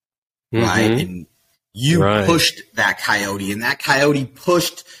 right? And you pushed that coyote, and that coyote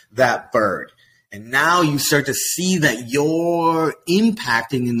pushed that bird. And now you start to see that you're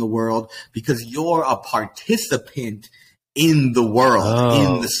impacting in the world because you're a participant in the world,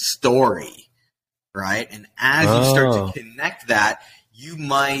 in the story, right? And as you start to connect that, you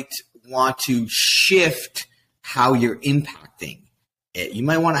might want to shift how you're impacting it. You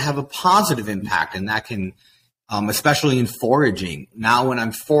might want to have a positive impact, and that can, especially in foraging. Now, when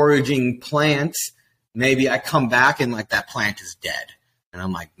I'm foraging plants, maybe I come back and that plant is dead. And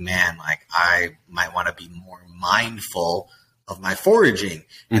I'm like, man, I might want to be more mindful of my foraging.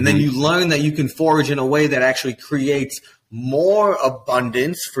 And then you learn that you can forage in a way that actually creates more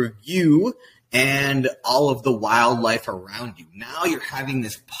abundance for you and all of the wildlife around you. Now you're having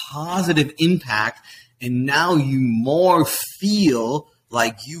this positive impact, and now you more feel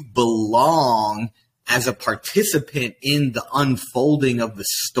like you belong as a participant in the unfolding of the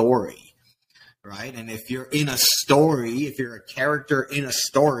story. Right. And if you're in a story, if you're a character in a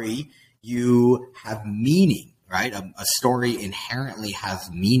story, you have meaning, right? A story inherently has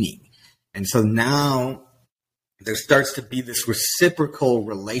meaning. And so now there starts to be this reciprocal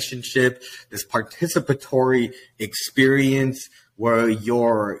relationship, this participatory experience where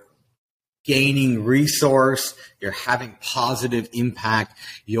you're gaining resource, you're having positive impact,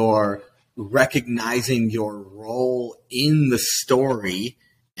 you're recognizing your role in the story,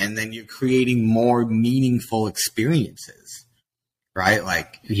 and then you're creating more meaningful experiences, right?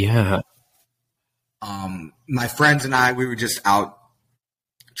 My friends and I, we were just out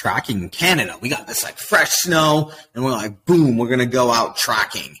tracking in Canada. We got this fresh snow, and we're like, boom, we're going to go out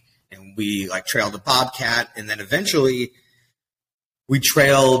tracking. And we trailed a bobcat, and then eventually we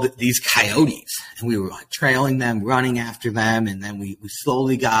trailed these coyotes, and we were trailing them, running after them. And then we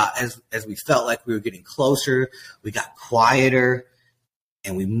slowly got, as we felt like we were getting closer, we got quieter.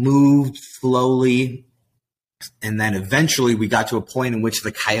 And we moved slowly, and then eventually we got to a point in which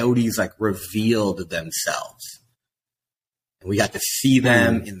the coyotes revealed themselves. And we got to see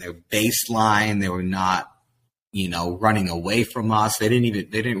them in their baseline. They were not, running away from us. They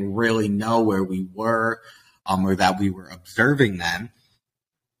didn't really know where we were, or that we were observing them.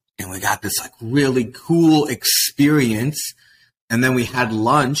 And we got this really cool experience. And then we had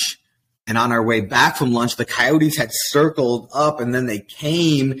lunch. And on our way back from lunch, the coyotes had circled up, and then they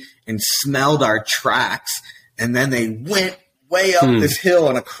came and smelled our tracks. And then they went way up this hill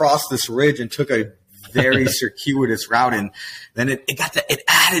and across this ridge and took a very circuitous route. And then it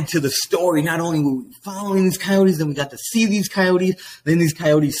added to the story. Not only were we following these coyotes, then we got to see these coyotes. Then these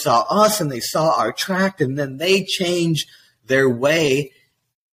coyotes saw us, and they saw our track, and then they changed their way.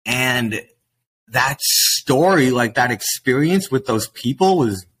 And that story, that experience with those people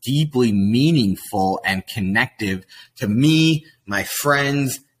was deeply meaningful and connective to me, my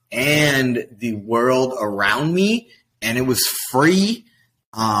friends, and the world around me. And it was free.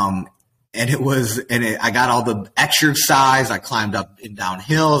 I got all the exercise. I climbed up and down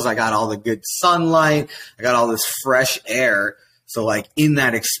hills. I got all the good sunlight. I got all this fresh air. So in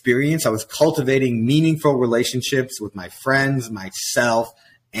that experience, I was cultivating meaningful relationships with my friends, myself,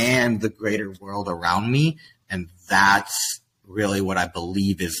 and the greater world around me. And that's really what I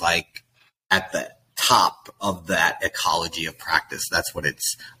believe is at the top of that ecology of practice. That's what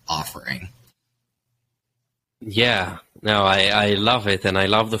it's offering. Yeah, no, I love it. And I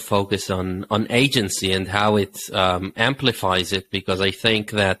love the focus on agency and how it amplifies it, because I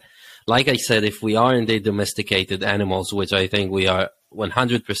think that, like I said, if we are indeed domesticated animals, which I think we are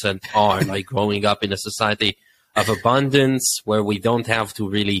 100% are, like growing up in a society of abundance where we don't have to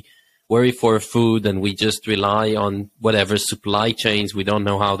really worry for food and we just rely on whatever supply chains. We don't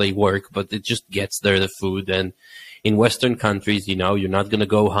know how they work, but it just gets there, the food. And in Western countries, you know, you're not going to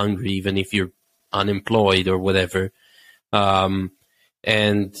go hungry even if you're unemployed or whatever.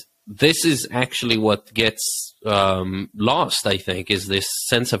 And this is actually what gets lost, I think, is this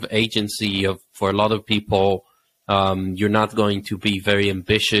sense of agency for a lot of people. You're not going to be very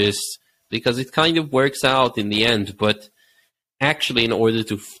ambitious because it kind of works out in the end. But actually, in order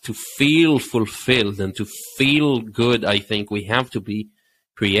to feel fulfilled and to feel good, I think we have to be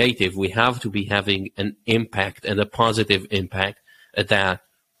creative. We have to be having an impact and a positive impact at that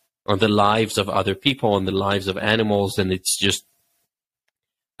on the lives of other people, on the lives of animals. And it's just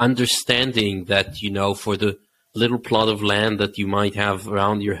understanding that, you know, for the little plot of land that you might have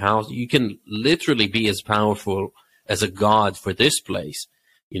around your house, you can literally be as powerful as a god for this place,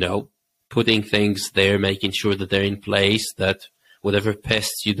 you know, putting things there, making sure that they're in place, that whatever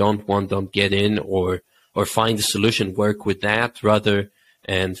pests you don't want don't get in, or find a solution, work with that rather,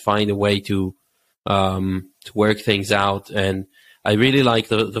 and find a way to work things out. And I really like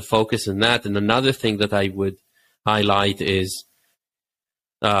the focus on that. And another thing that I would highlight is,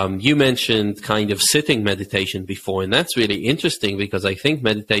 you mentioned kind of sitting meditation before, and that's really interesting because I think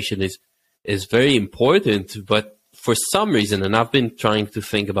meditation is very important, but for some reason, and I've been trying to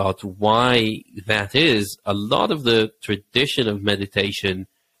think about why that is, a lot of the tradition of meditation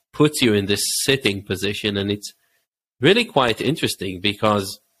puts you in this sitting position, and it's really quite interesting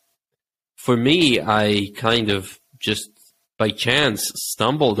because for me, I kind of just by chance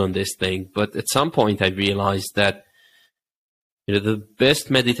stumbled on this thing, but at some point I realized that, you know, the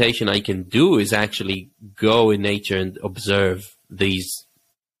best meditation I can do is actually go in nature and observe these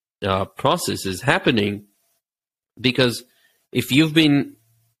processes happening. Because if you've been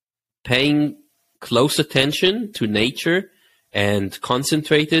paying close attention to nature and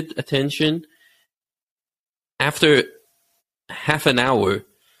concentrated attention, after half an hour,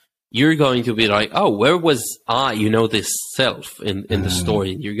 you're going to be like, oh, where was I, you know, this self in the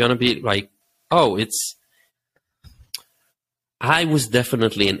story? You're going to be like, oh, I was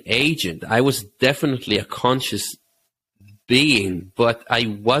definitely an agent. I was definitely a conscious being, but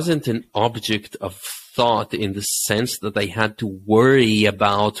I wasn't an object of thought in the sense that I had to worry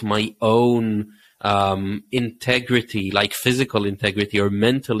about my own integrity, like physical integrity or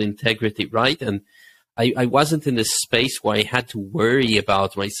mental integrity, right? And I wasn't in this space where I had to worry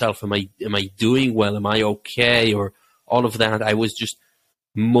about myself. Am I doing well? Am I okay? Or all of that. I was just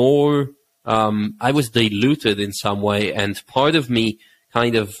more, I was diluted in some way, and part of me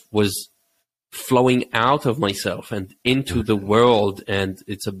kind of was flowing out of myself and into the world, and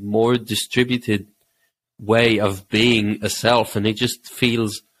it's a more distributed way of being a self, and it just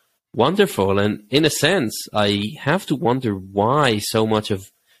feels wonderful. And in a sense, I have to wonder why so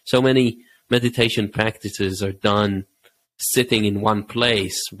many meditation practices are done sitting in one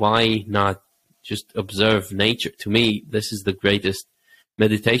place. Why not just observe nature? To me, this is the greatest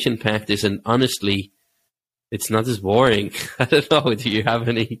meditation practice, and honestly, it's not as boring. I don't know. Do you have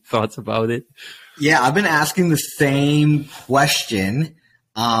any thoughts about it? Yeah, I've been asking the same question.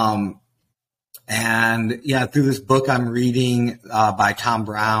 And yeah, through this book I'm reading by Tom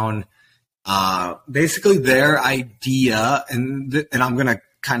Brown, basically their idea, and I'm going to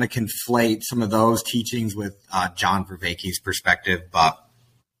kind of conflate some of those teachings with John Vervaeke's perspective, but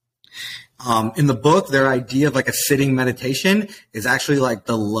in the book, their idea of like a sitting meditation is actually like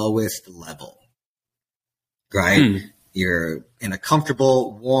the lowest level, right? You're in a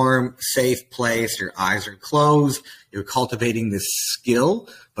comfortable, warm, safe place. Your eyes are closed. You're cultivating this skill,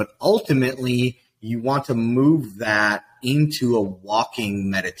 but ultimately you want to move that into a walking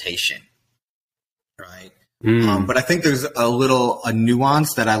meditation, right? But I think there's a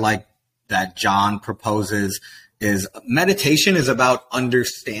nuance that I like that John proposes is meditation is about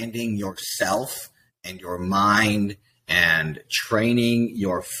understanding yourself and your mind and training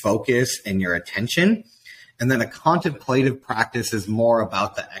your focus and your attention. And then a contemplative practice is more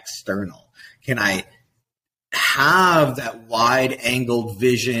about the external. Can I have that wide-angled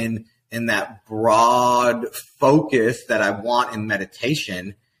vision and that broad focus that I want in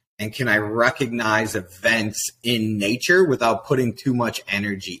meditation? And can I recognize events in nature without putting too much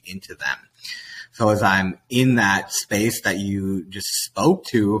energy into them? So as I'm in that space that you just spoke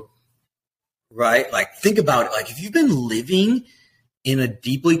to, right? Like, think about it. Like, if you've been living in a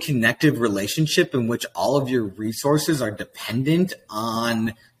deeply connected relationship in which all of your resources are dependent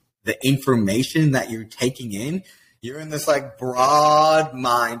on the information that you're taking in, you're in this like broad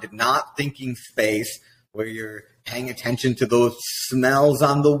mind, not thinking space where you're paying attention to those smells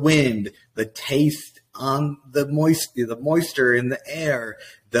on the wind, the taste on the moisture in the air,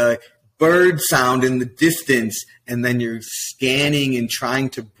 the bird sound in the distance, and then you're scanning and trying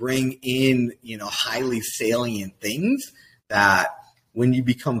to bring in, highly salient things that when you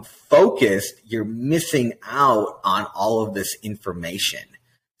become focused, you're missing out on all of this information.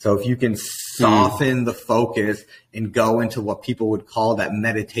 So if you can soften the focus and go into what people would call that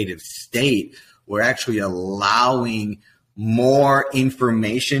meditative state, we're actually allowing more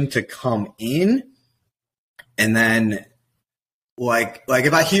information to come in. And then like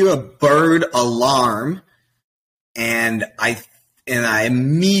if I hear a bird alarm and I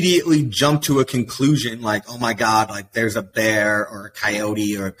immediately jump to a conclusion like, oh my God, like there's a bear or a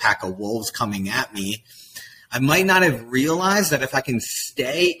coyote or a pack of wolves coming at me, I might not have realized that if I can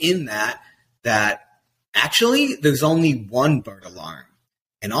stay in that actually there's only one bird alarm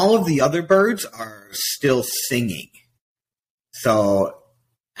and all of the other birds are still singing. So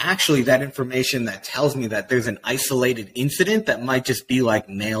actually that information that tells me that there's an isolated incident that might just be like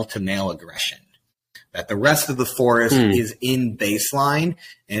male to male aggression, that the rest of the forest is in baseline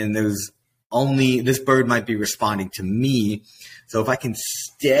and this bird might be responding to me. So if I can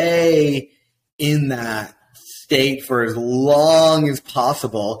stay in that state for as long as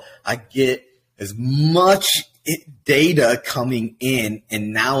possible, I get as much data coming in,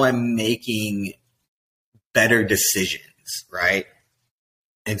 and now I'm making better decisions, right?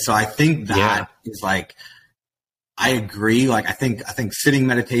 And so I think that is like, I agree. Like I think sitting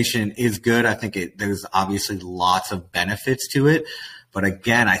meditation is good. I think there's obviously lots of benefits to it, but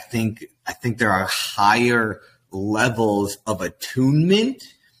again, I think there are higher levels of attunement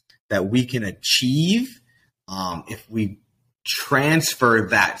that we can achieve if we transfer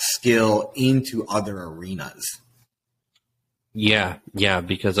that skill into other arenas. Yeah,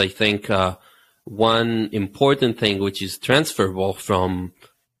 because I think one important thing which is transferable from,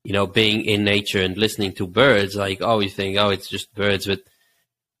 being in nature and listening to birds, like, you think, it's just birds, but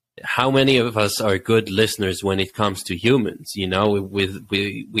how many of us are good listeners when it comes to humans?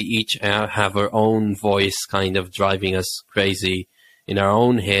 We each have our own voice kind of driving us crazy in our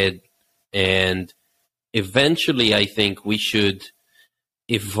own head, and eventually, I think we should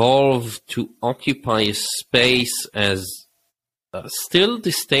evolve to occupy a space as still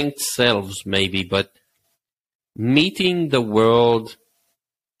distinct selves, maybe, but meeting the world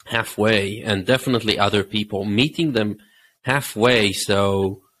halfway, and definitely other people, meeting them halfway.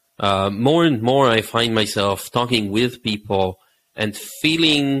 So more and more I find myself talking with people and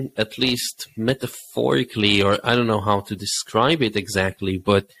feeling, at least metaphorically, or I don't know how to describe it exactly,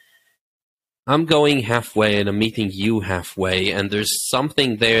 but I'm going halfway and I'm meeting you halfway, and there's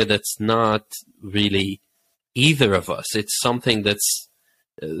something there that's not really either of us. It's something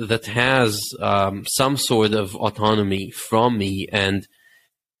that has some sort of autonomy from me, and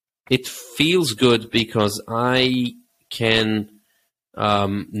it feels good because I can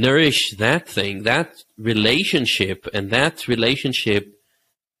nourish that thing, that relationship, and that relationship.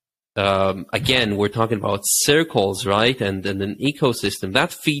 Again, we're talking about circles, right? And an ecosystem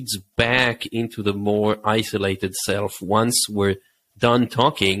that feeds back into the more isolated self once we're done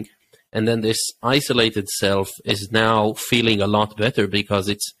talking. And then this isolated self is now feeling a lot better because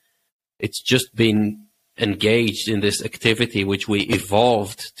it's just been engaged in this activity which we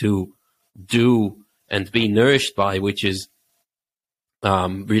evolved to do and be nourished by, which is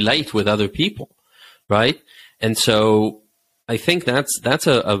relate with other people, right? And so I think that's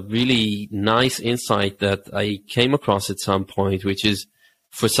a really nice insight that I came across at some point, which is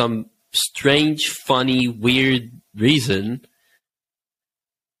for some strange, funny, weird reason,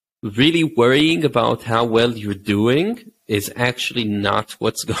 really worrying about how well you're doing is actually not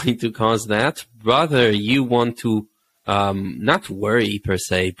what's going to cause that. Rather, you want to not worry per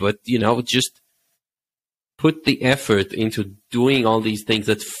se, but, just put the effort into doing all these things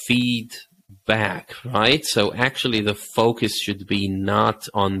that feed back, right? So actually the focus should be not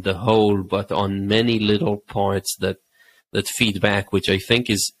on the whole, but on many little parts that feed back, which I think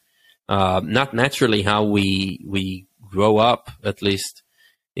is not naturally how we grow up, at least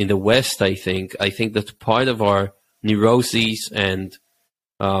in the West. I think that part of our neuroses and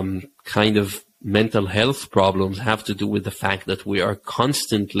kind of mental health problems have to do with the fact that we are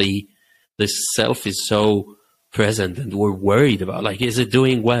constantly, this self is so present and we're worried about, like, is it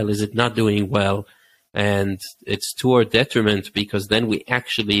doing well? Is it not doing well? And it's to our detriment because then we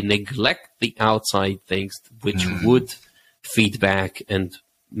actually neglect the outside things which would feed back and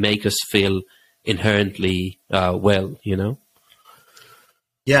make us feel inherently well,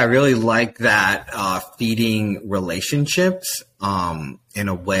 Yeah, I really like that feeding relationships in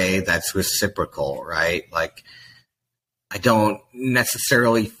a way that's reciprocal, right? Like I don't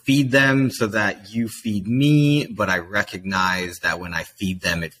necessarily feed them so that you feed me, but I recognize that when I feed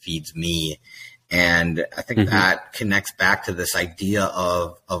them, it feeds me. And I think that connects back to this idea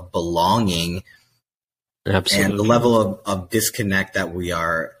of belonging. Absolutely. And the level of disconnect that we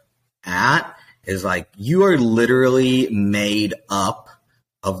are at is like, you are literally made up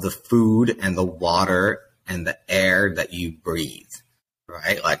of the food and the water and the air that you breathe,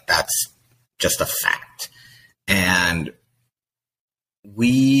 right? Like, that's just a fact. And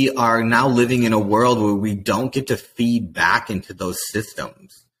we are now living in a world where we don't get to feed back into those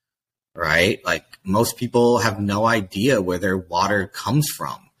systems, right? Like, most people have no idea where their water comes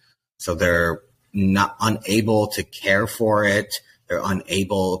from. So they're not unable to care for it. They're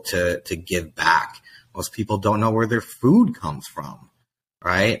unable to give back. Most people don't know where their food comes from,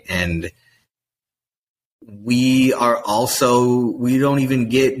 right? And we don't even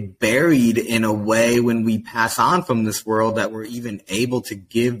get buried in a way when we pass on from this world that we're even able to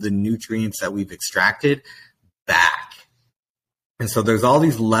give the nutrients that we've extracted back. And so there's all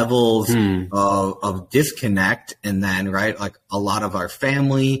these levels of disconnect. And then, right, like, a lot of our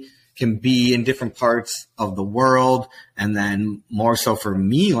family can be in different parts of the world. And then more so for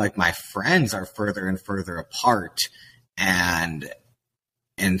me, like, my friends are further and further apart. And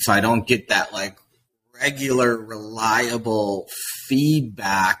so I don't get that, like, regular, reliable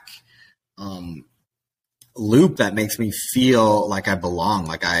feedback loop that makes me feel like I belong.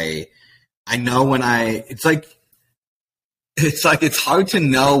 Like, I know when it's hard to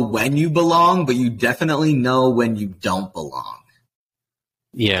know when you belong, but you definitely know when you don't belong.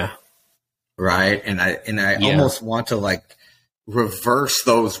 Yeah. Right. And I almost want to, like, reverse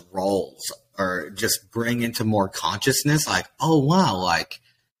those roles, or just bring into more consciousness, like, oh wow, like,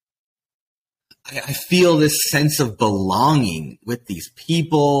 I feel this sense of belonging with these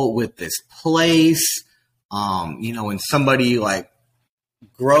people, with this place. When somebody, like,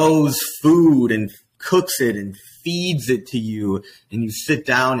 grows food and cooks it and feeds it to you, and you sit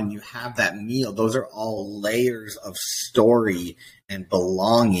down and you have that meal, those are all layers of story and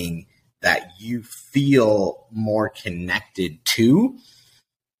belonging that you feel more connected to.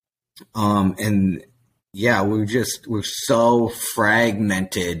 We're so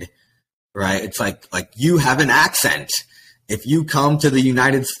fragmented. Right. It's like you have an accent. If you come to the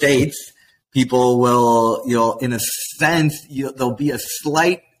United States, people will, in a sense, there'll be a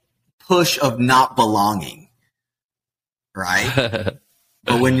slight push of not belonging. Right.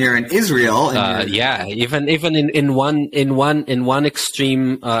 But when you're in Israel, and even in one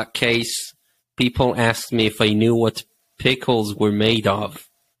extreme case, people asked me if I knew what pickles were made of.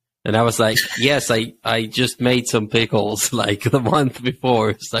 And I was like, yes, I just made some pickles like the month before.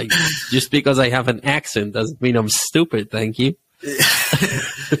 It's like, just because I have an accent doesn't mean I'm stupid. Thank you.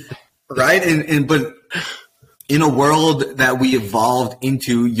 Right. But in a world that we evolved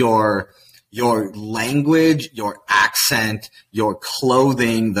into, your language, your accent, your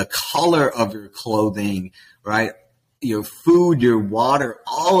clothing, the color of your clothing, right? Your food, your water,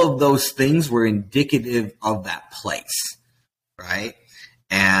 all of those things were indicative of that place. Right.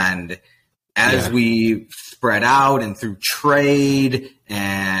 And as we spread out, and through trade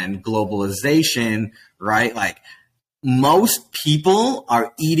and globalization, right, like, most people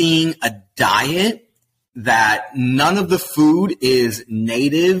are eating a diet that none of the food is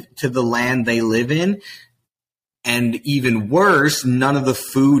native to the land they live in. And even worse, none of the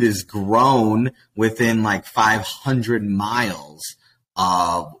food is grown within, like, 500 miles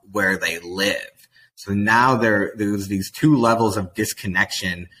of where they live. So now there's these two levels of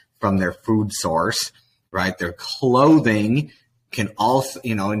disconnection from their food source, right? Their clothing can also,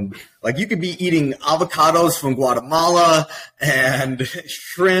 and, like, you could be eating avocados from Guatemala and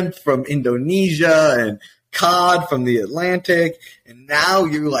shrimp from Indonesia and cod from the Atlantic. And now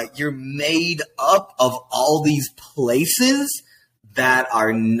you're made up of all these places that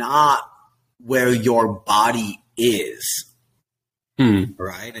are not where your body is.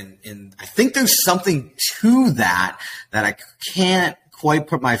 Right. And I think there's something to that I can't quite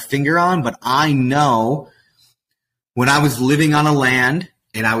put my finger on, but I know when I was living on a land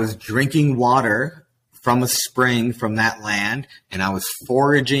and I was drinking water from a spring from that land, and I was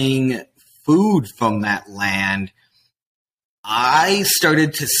foraging food from that land, I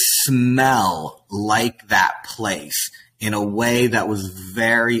started to smell like that place in a way that was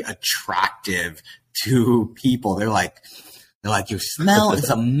very attractive to people. They're like, your smell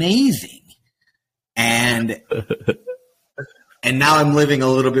is amazing. And now I'm living a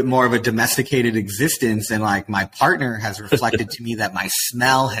little bit more of a domesticated existence. And, like, my partner has reflected to me that my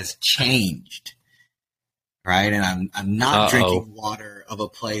smell has changed. Right. And I'm not drinking water of a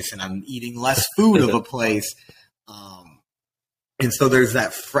place, and I'm eating less food of a place. And so there's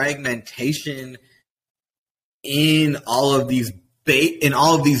that fragmentation in all of these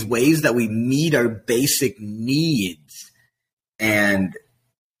ways that we meet our basic needs. And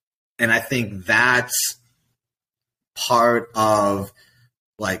I think that's part of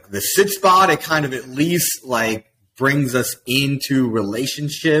like the sit spot. It kind of at least like brings us into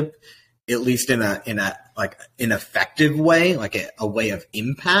relationship, at least in a like an effective way, like a way of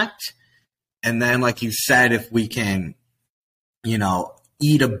impact. And then, like you said, if we can,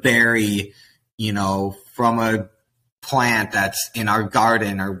 eat a berry, from a plant that's in our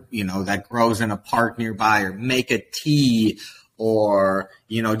garden, or, that grows in a park nearby, or make a tea, or,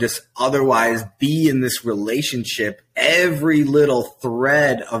 just otherwise be in this relationship, every little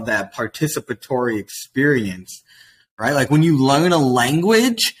thread of that participatory experience, right? Like when you learn a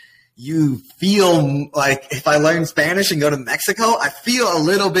language, you feel like, if I learn Spanish and go to Mexico, I feel a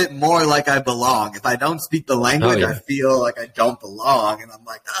little bit more like I belong. If I don't speak the language, I feel like I don't belong. And I'm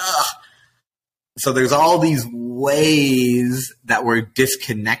like, ugh. So there's all these ways that we're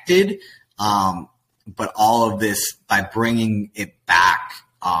disconnected. But all of this, by bringing it back,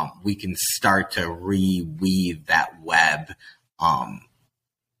 we can start to reweave that web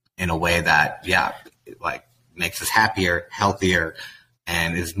in a way that, like makes us happier, healthier,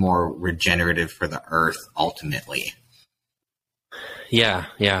 and is more regenerative for the earth ultimately. Yeah.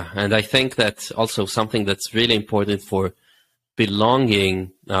 And I think that's also something that's really important for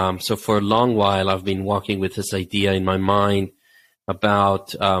belonging. So for a long while, I've been walking with this idea in my mind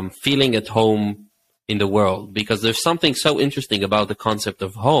about feeling at home in the world, because there's something so interesting about the concept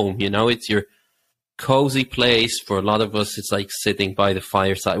of home. It's your cozy place. For a lot of us, it's like sitting by the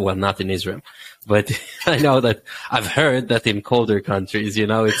fireside. Well, not in Israel, but I know that I've heard that in colder countries,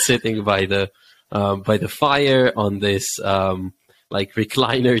 it's sitting by the fire on this like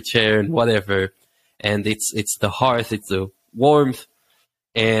recliner chair and whatever, and it's the hearth, it's the warmth,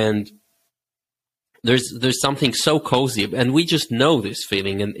 and there's something so cozy, and we just know this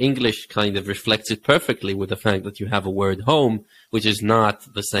feeling, and English kind of reflects it perfectly with the fact that you have a word home, which is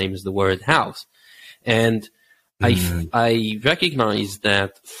not the same as the word house. And I recognize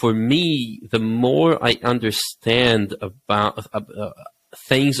that for me, the more I understand about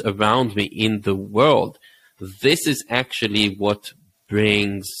things around me in the world, this is actually what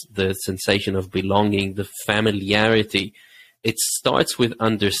brings the sensation of belonging, the familiarity. It starts with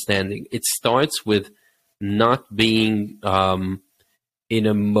understanding. It starts with not being in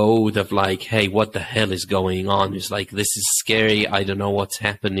a mode of like, hey, what the hell is going on? It's like, this is scary. I don't know what's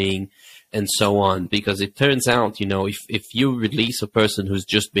happening, and so on. Because it turns out, if you release a person who's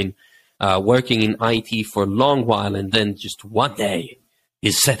just been working in IT for a long while, and then just one day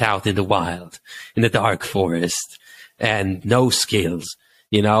is set out in the wild, in the dark forest, and no skills,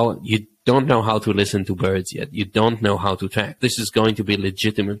 you don't know how to listen to birds yet. You don't know how to track. This is going to be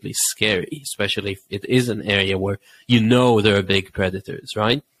legitimately scary, especially if it is an area where there are big predators,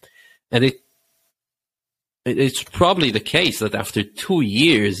 right? And it's probably the case that after 2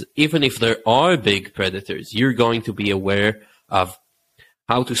 years, even if there are big predators, you're going to be aware of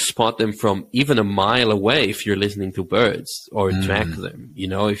how to spot them from even a mile away if you're listening to birds, or track them,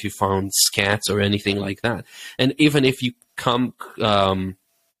 if you found scats or anything like that. And even if you come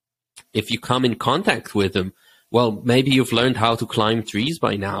in contact with them, well, maybe you've learned how to climb trees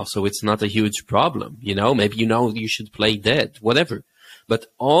by now, so it's not a huge problem. Maybe you should play dead, whatever. But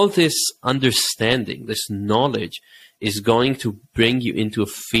all this understanding, this knowledge, is going to bring you into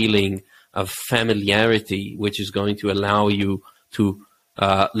a feeling of familiarity, which is going to allow you to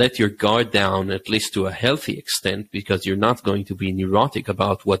let your guard down, at least to a healthy extent, because you're not going to be neurotic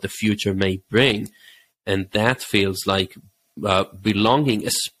about what the future may bring. And that feels like belonging,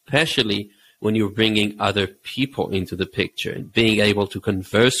 especially when you're bringing other people into the picture and being able to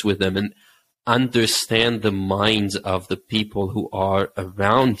converse with them and understand the minds of the people who are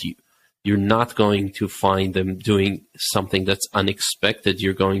around you. You're not going to find them doing something that's unexpected.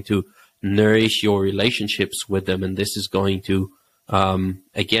 You're going to nourish your relationships with them, and this is going to,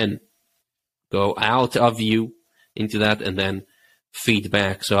 again, go out of you into that and then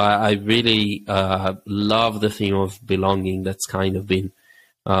feedback. So I really love the theme of belonging. That's kind of been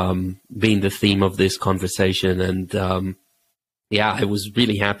the theme of this conversation. And I was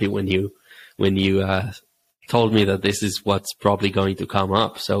really happy when you told me that this is what's probably going to come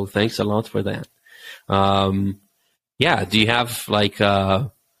up. So thanks a lot for that. Do you have like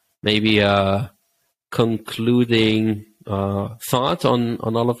maybe a concluding thought on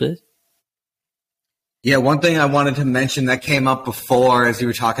all of this? Yeah, one thing I wanted to mention that came up before as you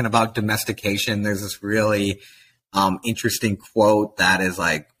were talking about domestication, there's this really interesting quote that is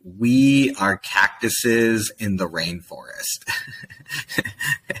like, we are cactuses in the rainforest.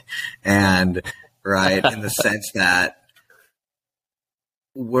 And right, in the sense that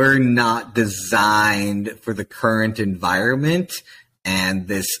we're not designed for the current environment, and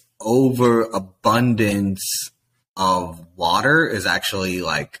this overabundance of water is actually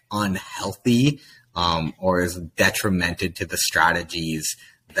like unhealthy, or is detrimented to the strategies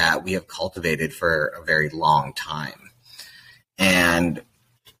that we have cultivated for a very long time. And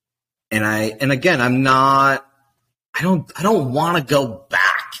again, I don't want to go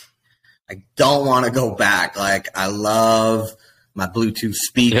back. I don't want to go back. Like, I love my Bluetooth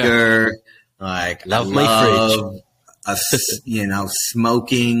speaker. Yeah. Like, love my fridge.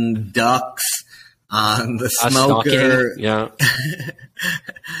 Smoking ducks on the smoker. Yeah.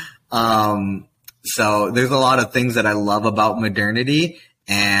 So there's a lot of things that I love about modernity.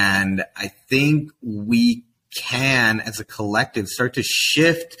 And I think we can, as a collective, start to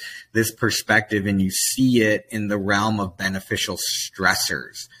shift this perspective, and you see it in the realm of beneficial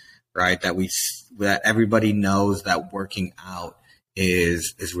stressors, right? That everybody knows that working out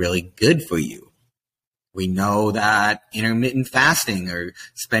is really good for you. We know that intermittent fasting, or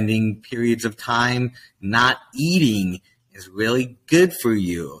spending periods of time not eating, is really good for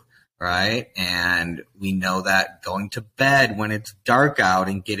you, right? And we know that going to bed when it's dark out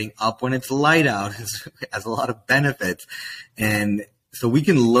and getting up when it's light out has a lot of benefits. And so we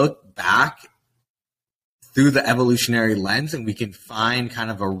can look back through the evolutionary lens, and we can find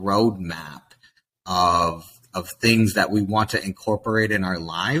kind of a roadmap of things that we want to incorporate in our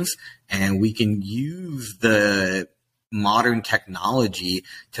lives. And we can use the modern technology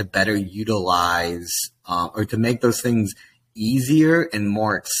to better utilize, or to make those things easier and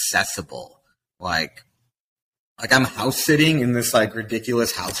more accessible. Like I'm house sitting in this like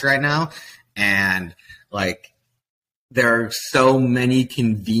ridiculous house right now, and like there are so many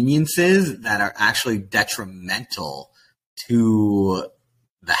conveniences that are actually detrimental to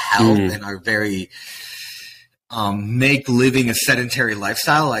the health and are very make living a sedentary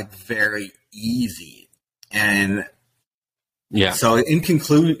lifestyle like very easy. And yeah. So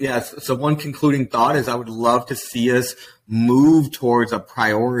one concluding thought is I would love to see us move towards a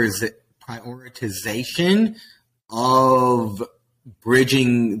prioritization of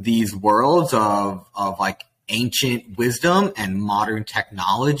bridging these worlds of like ancient wisdom and modern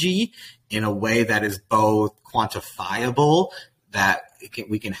technology in a way that is both quantifiable, that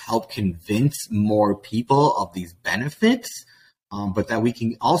we can help convince more people of these benefits, but that we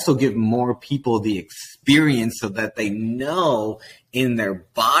can also give more people the experience so that they know in their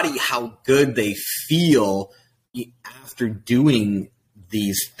body how good they feel after doing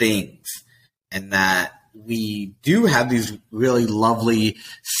these things. And that we do have these really lovely,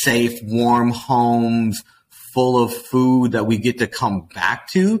 safe, warm homes full of food that we get to come back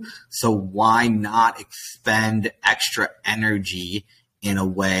to. So why not expend extra energy in a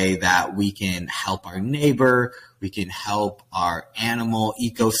way that we can help our neighbor, we can help our animal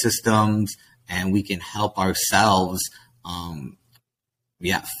ecosystems, and we can help ourselves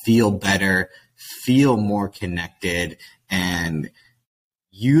feel better, feel more connected, and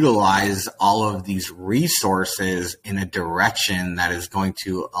utilize all of these resources in a direction that is going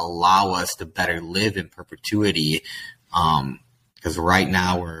to allow us to better live in perpetuity. Because right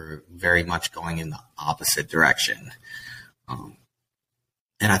now we're very much going in the opposite direction.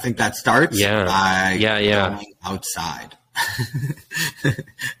 And I think that starts by going outside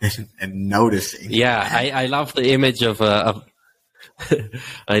and noticing. Yeah, I love the image of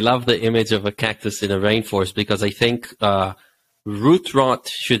I love the image of a cactus in a rainforest, because I think root rot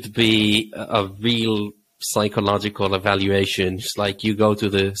should be a real psychological evaluation. It's like you go to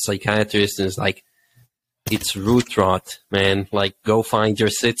the psychiatrist and it's like, it's root rot, man. Like, go find your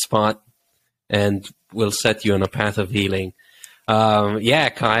sit spot and we'll set you on a path of healing.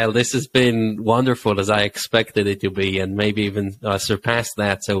 Kyle, this has been wonderful, as I expected it to be, and maybe even surpassed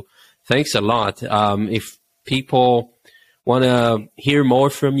that. So thanks a lot. If people want to hear more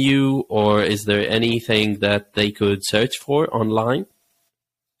from you, or is there anything that they could search for online?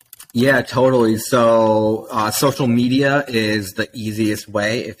 Yeah, totally. So social media is the easiest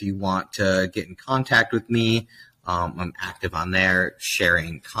way if you want to get in contact with me. I'm active on there,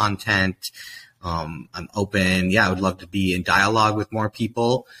 sharing content. I'm open. I would love to be in dialogue with more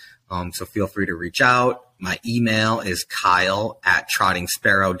people. So feel free to reach out. My email is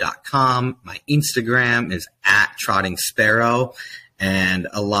kyle@trottingsparrow.com. My Instagram is @trottingsparrow. And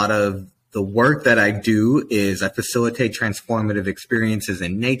a lot of the work that I do is I facilitate transformative experiences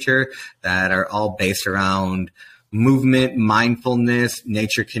in nature that are all based around movement, mindfulness,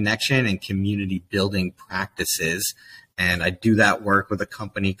 nature connection, and community building practices. And I do that work with a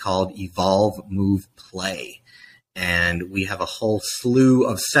company called Evolve, Move, Play. And we have a whole slew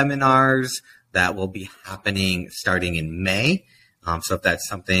of seminars that will be happening starting in May. So if that's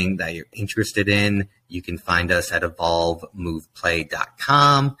something that you're interested in, you can find us at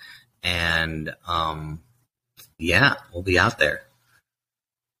evolvemoveplay.com. And yeah, we'll be out there.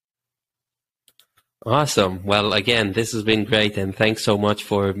 Awesome. Well, again, this has been great, and thanks so much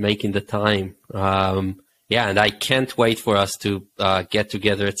for making the time. Yeah, and I can't wait for us to get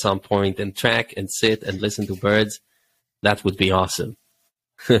together at some point and track and sit and listen to birds. That would be awesome.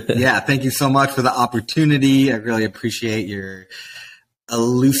 Yeah, thank you so much for the opportunity. I really appreciate your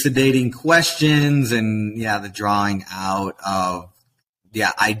elucidating questions and the drawing out of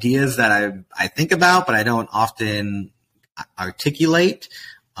ideas that I think about, but I don't often articulate.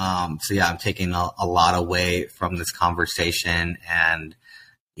 So I'm taking a lot away from this conversation, and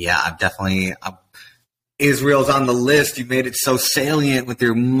Israel's on the list. You made it so salient with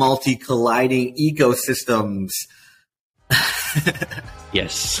your multi-colliding ecosystems.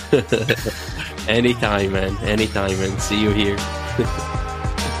 Yes. Anytime, man. Anytime, and see you here.